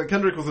thing. It was like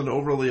Kendrick was an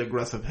overly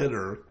aggressive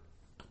hitter,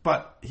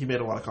 but he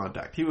made a lot of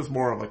contact. He was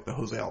more of like the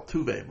Jose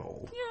Altuve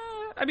mold.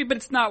 Yeah, I mean, but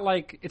it's not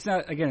like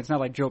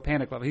Joe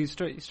Panic level. He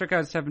struck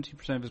out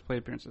 17% of his plate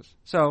appearances.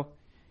 So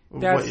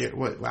that's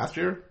what last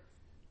year?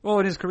 Well,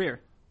 in his career.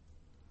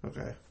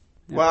 Okay.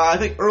 Yeah. Well, I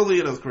think early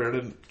in his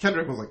career,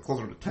 Kendrick was like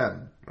closer to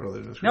 10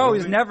 early in his career. No, he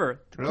was never.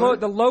 Really?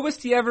 The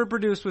lowest he ever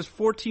produced was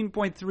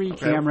 14.3,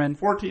 Cameron.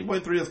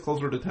 14.3 is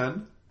closer to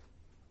 10?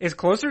 It's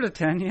closer to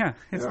 10, yeah.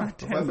 It's not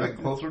 10. That's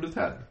like closer to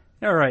 10.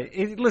 All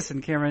right.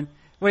 Listen, Cameron.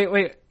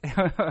 Wait.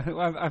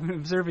 I'm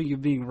observing you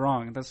being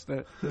wrong. That's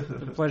the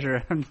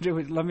pleasure.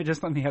 Let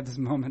me have this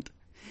moment.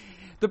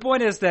 The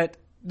point is that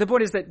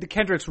the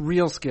Kendrick's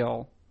real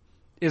skill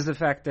is the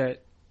fact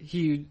that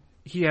he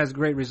has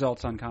great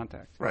results on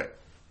contact. Right.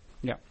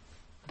 Yeah.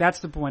 That's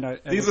the point.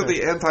 These are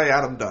the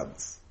anti-Adam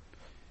Dunns.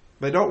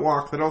 They don't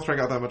walk, they don't strike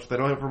out that much, they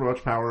don't hit for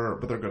much power,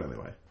 but they're good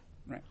anyway.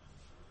 Right.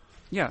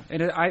 Yeah,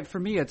 and for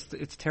me,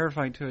 it's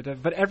terrifying to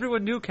it. But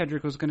everyone knew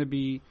Kendrick was going to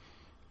be,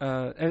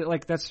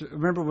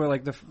 remember where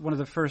one of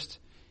the first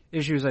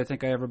issues I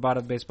think I ever bought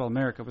of Baseball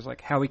America was like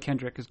Howie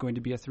Kendrick is going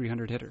to be a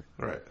 300 hitter.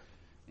 Right.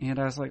 And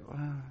I was like,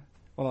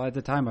 well, at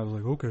the time I was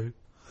like, okay.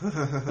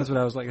 That's what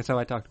I was like. That's how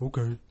I talked.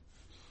 Okay.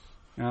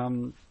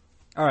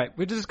 All right,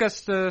 we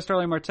discussed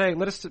Starling Marte.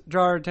 Let us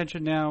draw our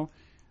attention now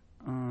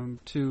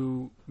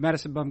to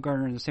Madison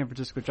Bumgarner and the San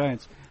Francisco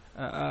Giants,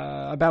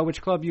 about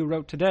which club you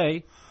wrote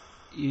today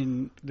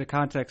in the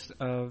context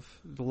of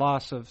the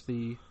loss of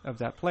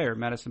that player,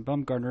 Madison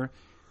Bumgarner,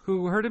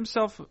 who hurt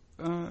himself.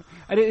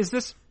 Is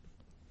this?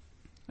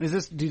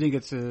 Do you think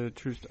it's a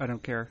true? I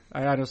don't care.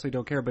 I honestly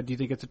don't care. But do you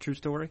think it's a true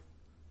story?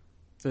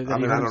 I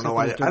don't know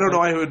why. I don't know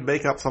why he would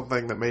make up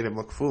something that made him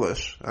look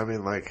foolish. I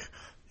mean,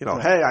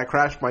 hey, I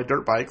crashed my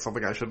dirt bike,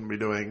 something I shouldn't be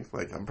doing.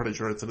 Like, I'm pretty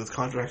sure it's in his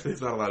contract that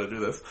he's not allowed to do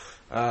this.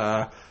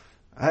 I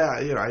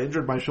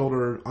injured my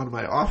shoulder on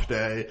my off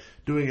day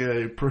doing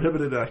a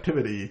prohibited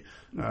activity.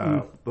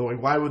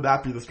 Why would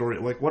that be the story?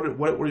 Like, what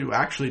were you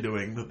actually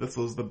doing that this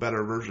was the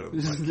better version?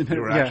 Like,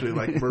 you were actually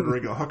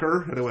murdering a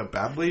hooker and it went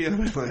badly? I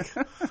mean,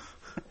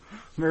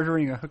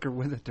 murdering a hooker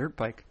with a dirt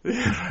bike.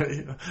 Yeah,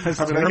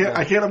 right.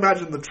 I can't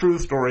imagine the true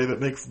story that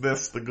makes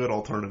this the good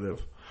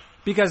alternative.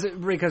 Because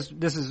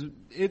this is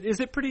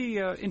it pretty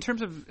in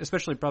terms of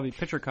especially probably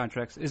pitcher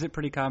contracts, is it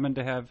pretty common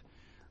to have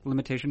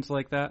limitations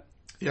like that?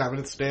 Yeah, I mean,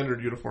 it's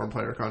standard uniform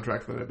player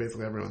contract that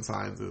basically everyone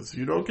signs is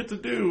you don't get to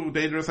do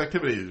dangerous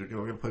activities. You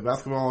don't get to play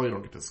basketball, you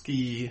don't get to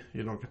ski,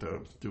 you don't get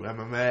to do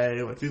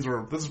MMA. Like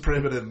this is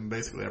prohibited in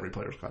basically every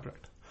player's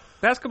contract.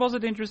 Basketball's a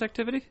dangerous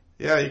activity?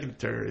 Yeah, you can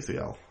tear your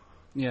ACL.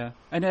 Yeah.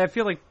 And I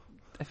feel like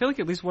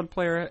at least one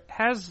player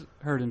has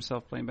hurt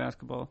himself playing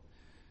basketball.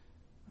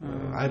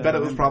 I bet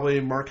it was probably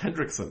Mark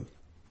Hendrickson.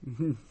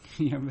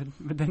 Yeah,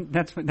 but then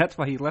that's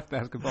why he left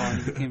basketball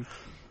and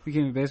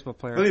became a baseball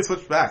player. Then he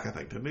switched back, I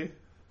think, didn't he?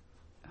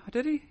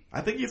 Did he?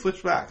 I think he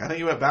switched back. I think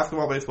he went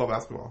basketball, baseball,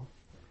 basketball.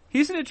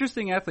 He's an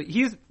interesting athlete.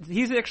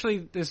 He's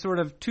actually the sort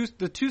of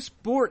the two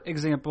sport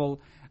example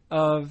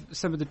of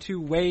some of the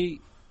two-way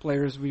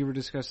players we were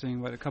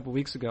discussing a couple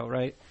weeks ago,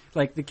 right?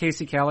 Like the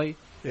Casey Kelly.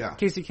 Yeah.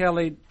 Casey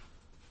Kelly,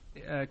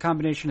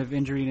 combination of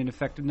injury and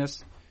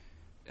ineffectiveness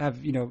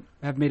have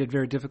made it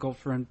very difficult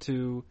for him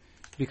to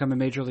become a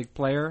major league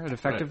player, an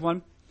effective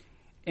one.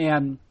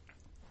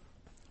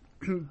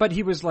 But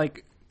he was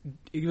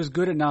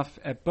good enough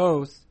at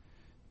both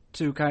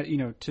to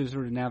to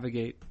sort of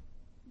navigate,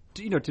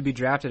 to be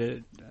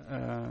drafted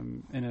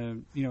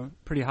in a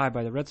pretty high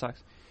by the Red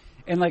Sox.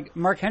 And like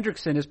Mark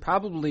Hendrickson is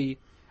probably,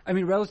 I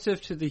mean,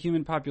 relative to the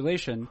human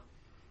population,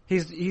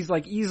 he's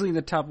like easily in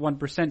the top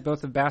 1%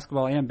 both of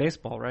basketball and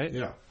baseball, right?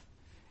 Yeah.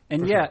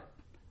 And yet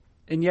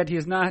he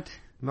is not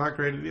not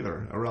graded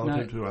either,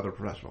 relative to other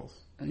professionals.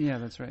 Yeah,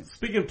 that's right.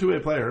 Speaking of two-way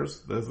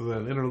players, this is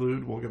an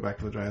interlude. We'll get back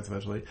to the Giants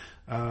eventually.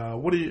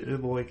 What do you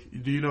like?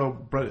 Do you know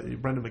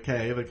Brendan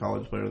McKay, the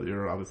college player that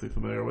you're obviously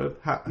familiar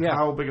with?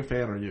 How big a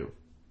fan are you?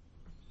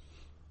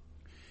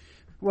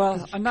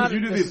 Well, I'm not. Because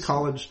you do these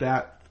college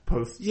stat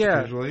posts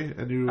occasionally,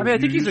 and you. I mean, I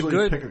think he's a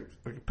good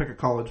pick a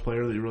college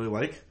player that you really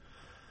like.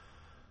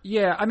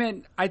 Yeah, I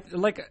mean, I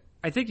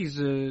think he's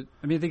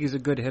a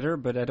good hitter,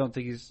 but I don't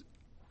think he's.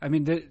 I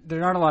mean,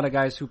 there aren't a lot of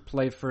guys who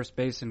play first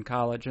base in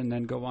college and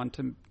then go on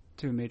to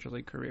a major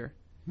league career.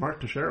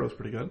 Mark Teixeira was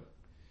pretty good.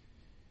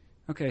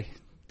 Okay,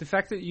 the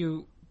fact that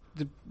you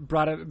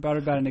brought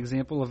about an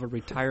example of a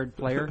retired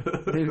player,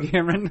 Dave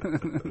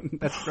Cameron,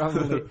 that's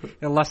probably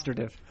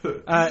illustrative.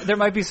 There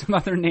might be some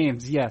other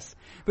names, yes,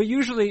 but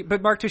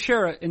Mark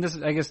Teixeira, and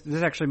I guess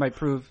this actually might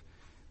prove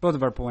both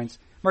of our points.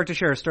 Mark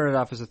Teixeira started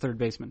off as a third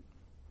baseman.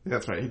 Yeah,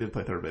 that's right. He did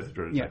play third base at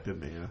Georgia Tech,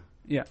 didn't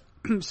he? Yeah.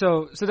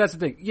 So that's the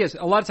thing. Yes,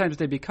 a lot of times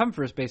they become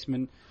first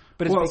basemen,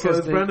 but it's because so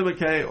is Brendan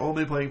McKay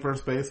only playing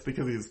first base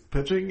because he's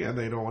pitching and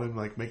they don't want him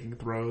like making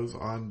throws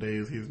on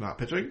days he's not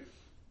pitching?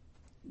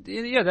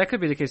 Yeah, that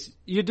could be the case.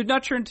 You did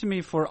not turn to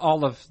me for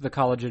all of the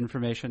college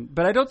information,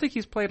 but I don't think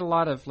he's played a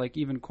lot of like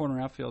even corner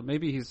outfield.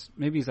 Maybe he's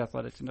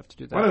athletic enough to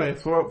do that. Well, anyway,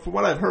 from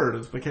what I've heard,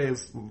 is McKay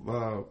is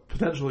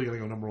potentially going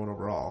to go number one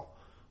overall,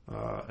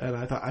 and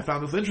I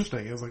found this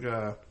interesting. It's like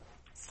a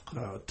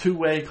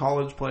two-way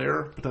college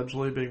player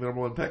potentially being the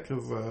number one pick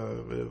is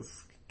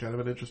kind of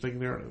an interesting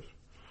narrative.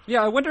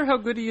 Yeah, I wonder how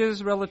good he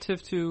is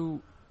relative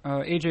to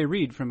A.J.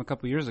 Reed from a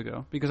couple years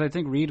ago, because I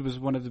think Reed was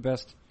one of the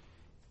best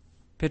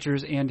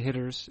pitchers and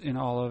hitters in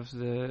all of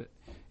the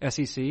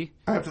SEC.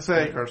 I have to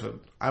say, Carson,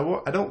 I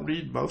don't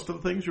read most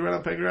of the things you read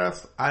on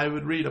Fangraphs. I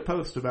would read a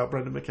post about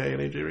Brendan McKay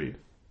and A.J. Reed.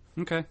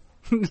 Okay.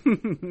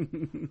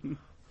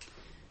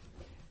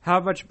 How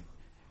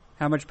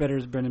much better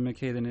is Brendan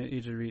McKay than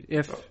A.J. Reed,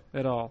 if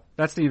at all?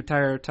 That's the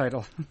entire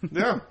title.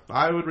 Yeah,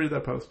 I would read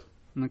that post.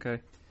 Okay.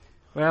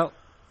 Well,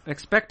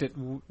 expect it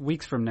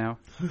weeks from now.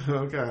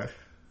 Okay.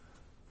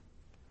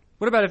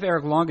 What about if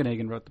Eric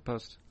Longenhagen wrote the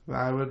post?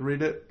 I would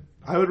read it.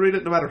 I would read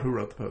it no matter who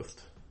wrote the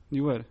post.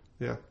 You would?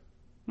 Yeah.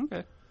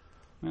 Okay.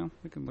 Well,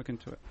 we can look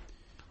into it.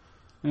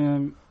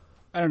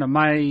 I don't know.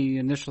 My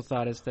initial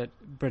thought is that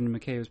Brendan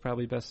McKay is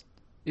probably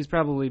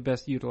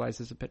best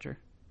utilized as a pitcher.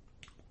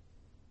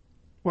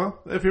 Well,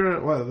 if you're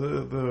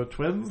the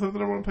Twins have the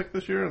number one pick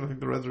this year, and I think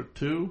the Reds are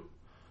 2.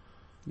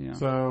 Yeah.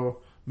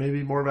 So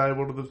maybe more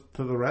valuable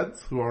to the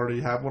Reds, who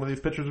already have one of these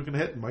pitchers who can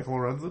hit, Michael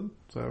Lorenzen.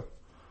 So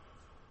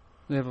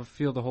they have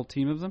a whole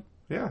team of them.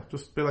 Yeah,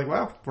 just be like,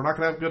 well, we're not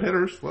going to have good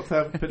hitters. Let's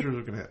have pitchers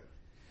who can hit.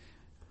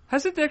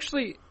 Has it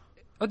actually?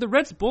 Oh, the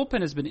Reds'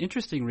 bullpen has been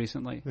interesting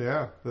recently.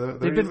 Yeah, they've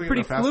been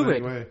pretty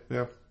fluid. Way.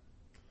 Yeah.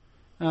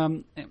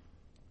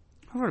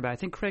 I wrote about it. I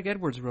think Craig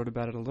Edwards wrote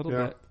about it a little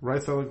bit.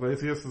 Raisel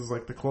Iglesias is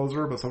like the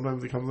closer, but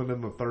sometimes he comes in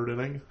the third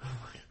inning.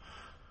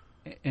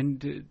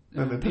 and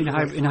in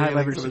high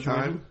leverage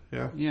situation.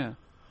 Yeah.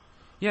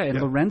 And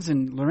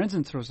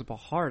Lorenzen throws the ball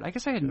hard. I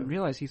guess I hadn't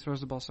realized he throws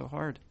the ball so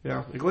hard.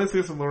 Yeah,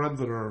 Iglesias and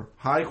Lorenzen are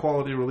high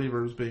quality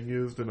relievers being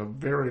used in a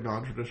very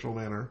non-traditional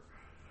manner.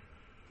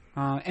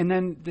 And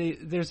then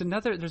there's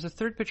a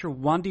third pitcher,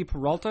 Wandy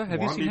Peralta.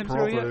 Have you seen him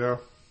throw yet? Yeah.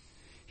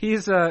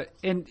 He's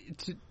and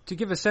to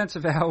give a sense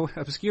of how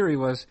obscure he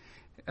was,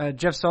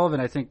 Jeff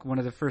Sullivan, I think one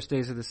of the first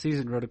days of the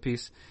season, wrote a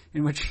piece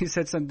in which he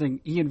said something.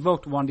 He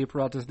invoked Wandy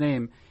Peralta's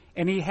name,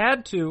 and he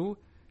had to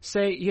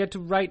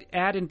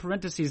add in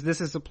parentheses, this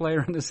is a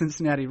player in the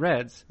Cincinnati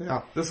Reds.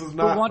 Yeah, this is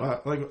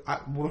not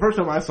the first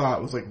time I saw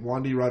it was like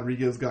Wandy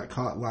Rodriguez got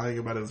caught lying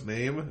about his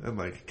name and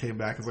like came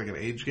back as like an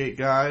AgeGate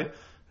guy.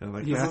 And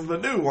this is the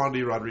new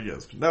Wandy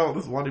Rodriguez. No,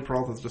 this Wandy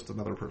Peralta is just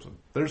another person.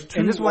 There's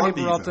two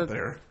Wandys out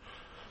there.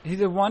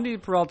 The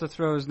Wandy Peralta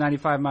throws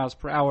 95 miles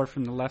per hour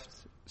from the left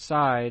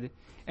side,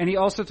 and he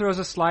also throws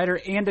a slider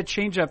and a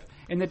changeup,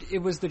 and that it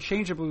was the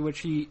changeup with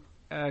which he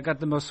got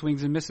the most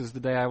swings and misses the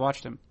day I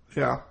watched him.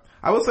 Yeah.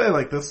 I would say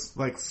like this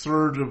like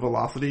surge of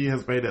velocity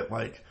has made it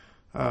like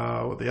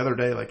the other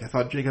day, like I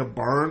saw Jacob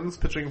Barnes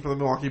pitching for the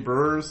Milwaukee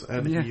Brewers,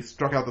 and he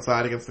struck out the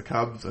side against the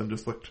Cubs and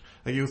just looked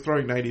like he was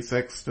throwing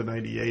 96 to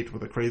 98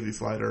 with a crazy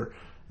slider.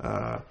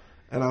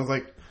 And I was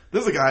like,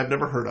 this is a guy I've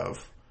never heard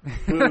of,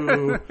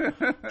 who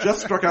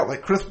just struck out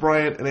like Chris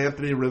Bryant and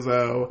Anthony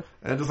Rizzo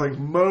and just like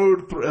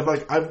mowed through, and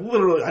like I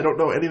don't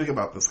know anything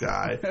about this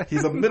guy.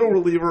 He's a middle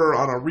reliever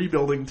on a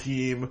rebuilding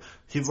team.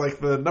 He's like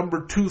the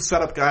number 2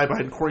 setup guy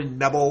behind Corey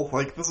Neville.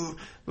 Like this is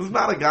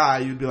not a guy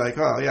you'd be like,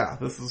 oh yeah,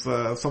 this is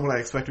someone I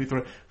expect to be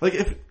throwing.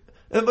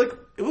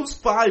 It was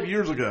 5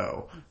 years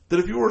ago that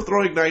if you were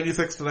throwing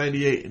 96 to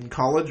 98 in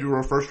college, you were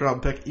a first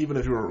round pick, even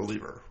if you were a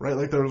reliever, right?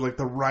 Like there was like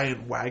the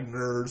Ryan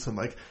Wagners and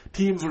like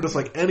teams were just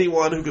like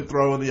anyone who could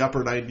throw in the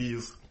upper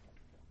 90s,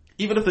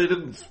 even if they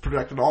didn't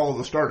project at all as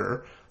a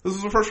starter. This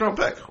was a first round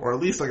pick, or at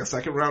least like a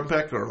second round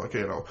pick, or like,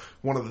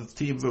 one of the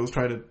teams that was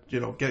trying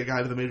to, get a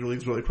guy to the major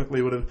leagues really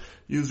quickly would have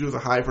used you as a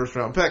high first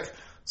round pick.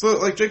 So,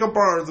 like, Jacob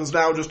Barnes is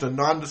now just a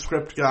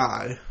nondescript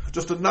guy.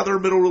 Just another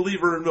middle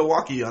reliever in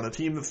Milwaukee on a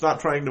team that's not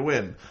trying to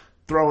win.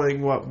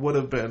 throwing what would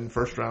have been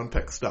first round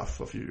pick stuff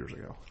a few years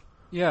ago.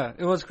 Yeah,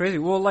 it was crazy.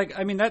 Well, like,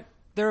 I mean,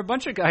 there are a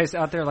bunch of guys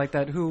out there like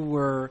that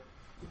who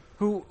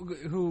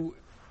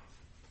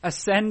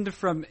ascend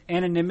from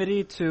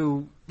anonymity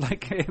to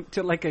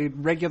a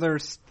regular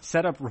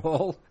setup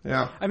role.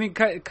 Yeah. I mean,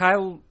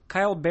 Kyle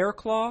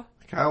Bearclaw.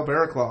 Kyle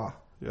Bearclaw.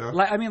 Yeah.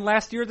 I mean,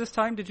 last year this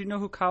time, did you know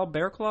who Kyle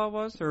Bearclaw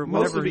was, or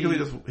mostly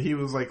because he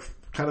was like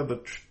kind of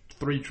the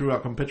three true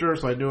outcome pitcher,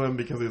 so I knew him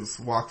because his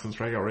walks and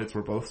strikeout rates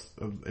were both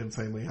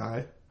insanely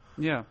high.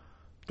 Yeah.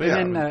 But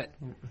and then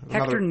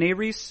Hector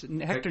Neris,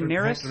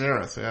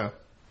 yeah.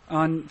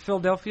 On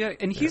Philadelphia,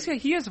 and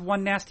he has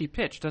one nasty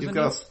pitch, doesn't he? He's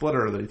got a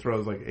splitter that he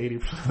throws like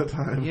 80% of the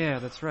time. Yeah,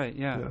 that's right.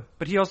 Yeah,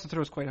 but he also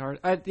throws quite hard.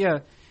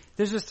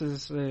 There's just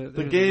this.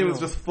 The game is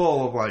just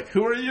full of like,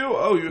 who are you?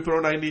 Oh, you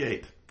throw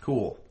 98.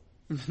 Cool.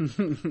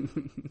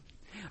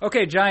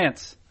 Okay,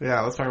 Giants.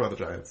 Yeah, let's talk about the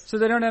Giants. So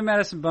they don't have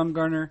Madison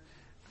Bumgarner,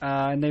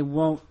 and they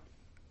won't.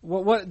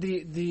 What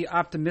the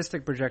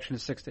optimistic projection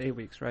is 6 to 8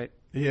 weeks, right?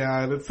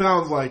 Yeah, and it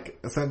sounds like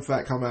since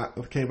that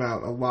came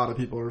out, a lot of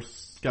people are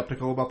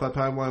skeptical about that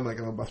timeline. Like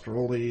Buster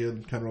Olney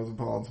and Ken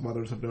Rosenthal and some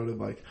others have noted,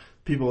 like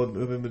people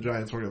within the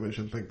Giants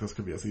organization think this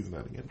could be a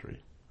season-ending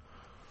injury.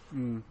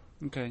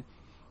 Okay,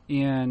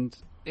 and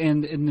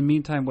in the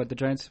meantime, what the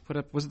Giants put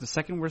up, was it the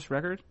second worst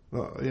record?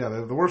 Yeah,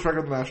 the worst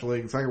record in the National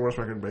League, second worst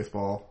record in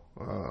baseball,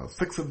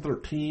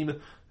 6-13.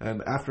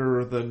 And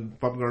after the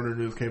Bumgarner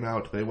news came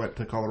out, they went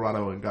to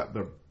Colorado and got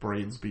their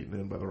brains beaten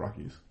in by the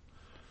Rockies.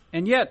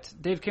 And yet,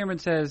 Dave Cameron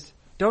says,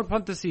 "Don't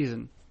punt the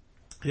season."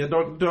 Yeah,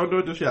 don't do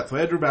it just yet. So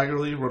Andrew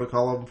Baggerly wrote a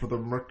column for the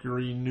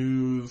Mercury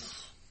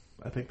News.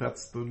 I think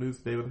that's the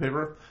news name of the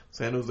paper.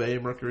 San Jose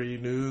Mercury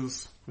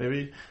News,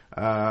 maybe.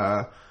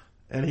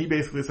 And he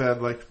basically said,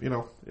 like,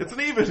 it's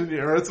an even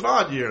year, or it's an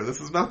odd year.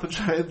 This is not the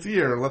Giants'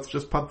 year. Let's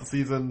just punt the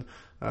season.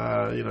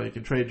 You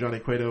can trade Johnny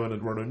Cueto and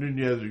Eduardo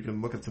Nunez. You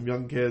can look at some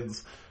young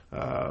kids.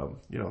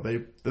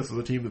 This is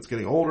a team that's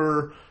getting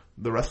older.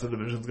 The rest of the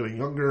division's getting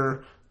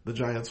younger. The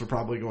Giants are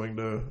probably going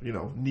to,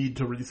 need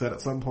to reset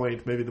at some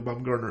point. Maybe the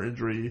Bumgarner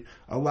injury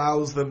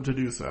allows them to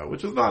do so,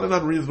 which is not an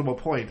unreasonable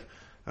point.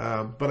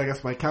 But I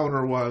guess my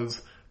counter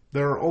was,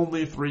 there are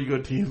only 3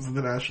 good teams in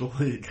the National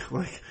League.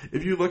 Like,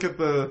 if you look at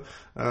the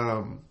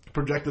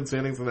projected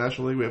standings in the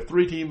National League, we have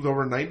 3 teams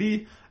over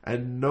 90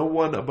 and no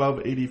one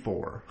above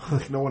 84.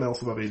 Like, no one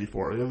else above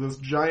 84. You have this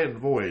giant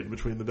void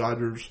between the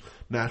Dodgers,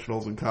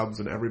 Nationals, and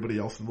Cubs and everybody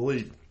else in the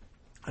league.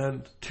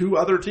 And 2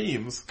 other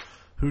teams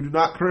who do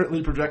not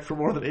currently project for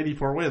more than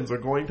 84 wins are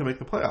going to make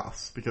the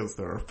playoffs because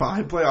there are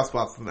 5 playoff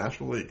spots in the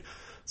National League.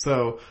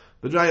 So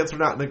the Giants are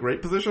not in a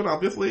great position,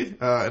 obviously,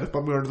 and if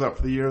Bumgarner's out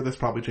for the year, this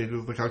probably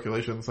changes the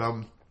calculation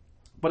some.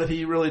 But if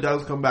he really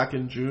does come back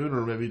in June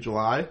or maybe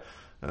July,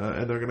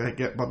 and they're going to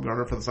get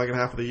Bumgarner for the second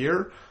half of the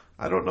year,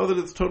 I don't know that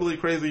it's totally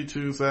crazy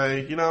to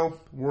say,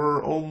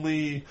 we're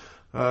only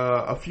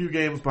a few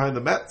games behind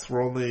the Mets,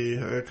 we're only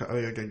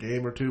a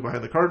game or 2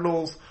 behind the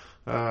Cardinals.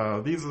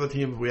 These are the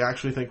teams we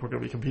actually think we're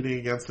going to be competing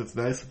against. It's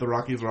nice that the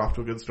Rockies are off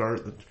to a good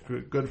start.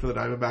 Good for the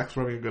Diamondbacks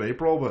for having a good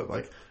April,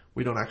 but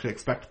we don't actually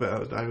expect the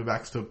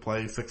Diamondbacks to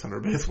play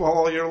 600 baseball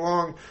all year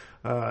long.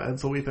 And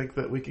so we think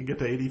that we can get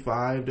to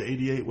 85 to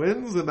 88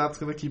 wins, and that's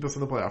going to keep us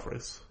in the playoff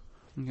race.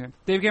 Okay.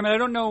 Dave Cameron, I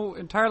don't know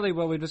entirely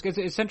what we discussed.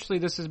 Essentially,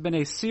 this has been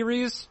a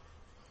series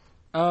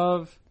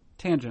of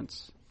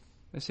tangents.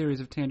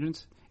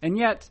 And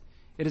yet,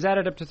 it has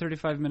added up to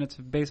 35 minutes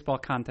of baseball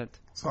content.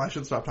 So I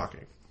should stop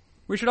talking.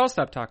 We should all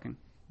stop talking.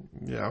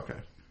 Yeah, okay.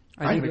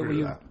 I think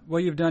that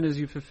what you've done is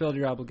you've fulfilled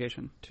your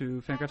obligation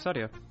to Fangraphs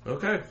Audio.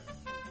 Okay.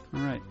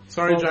 All right.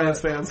 Sorry, Giants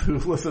fans who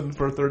listened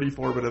for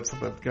 34 minutes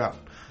and got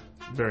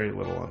very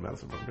little on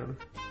Madison Bumgarner.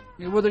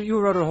 Yeah, well, you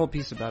wrote a whole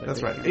piece about it.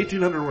 That's right.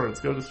 1,800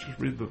 words. Go just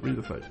read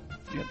the site.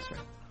 Yeah, that's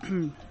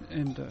right.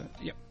 and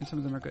some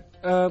of them are good.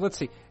 Let's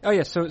see. Oh,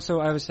 yeah,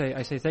 so I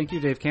say thank you,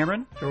 Dave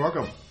Cameron. You're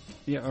welcome.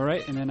 Yeah, all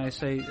right. And then I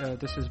say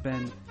this has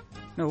been...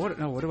 what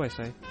do I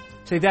say?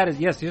 Say that is...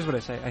 Yes, here's what I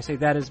say. I say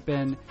that has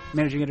been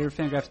Managing Editor of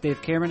Fangraphs,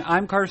 Dave Cameron.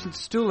 I'm Carson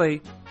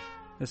Stuley.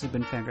 This has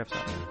been Fangraphs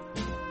Audio.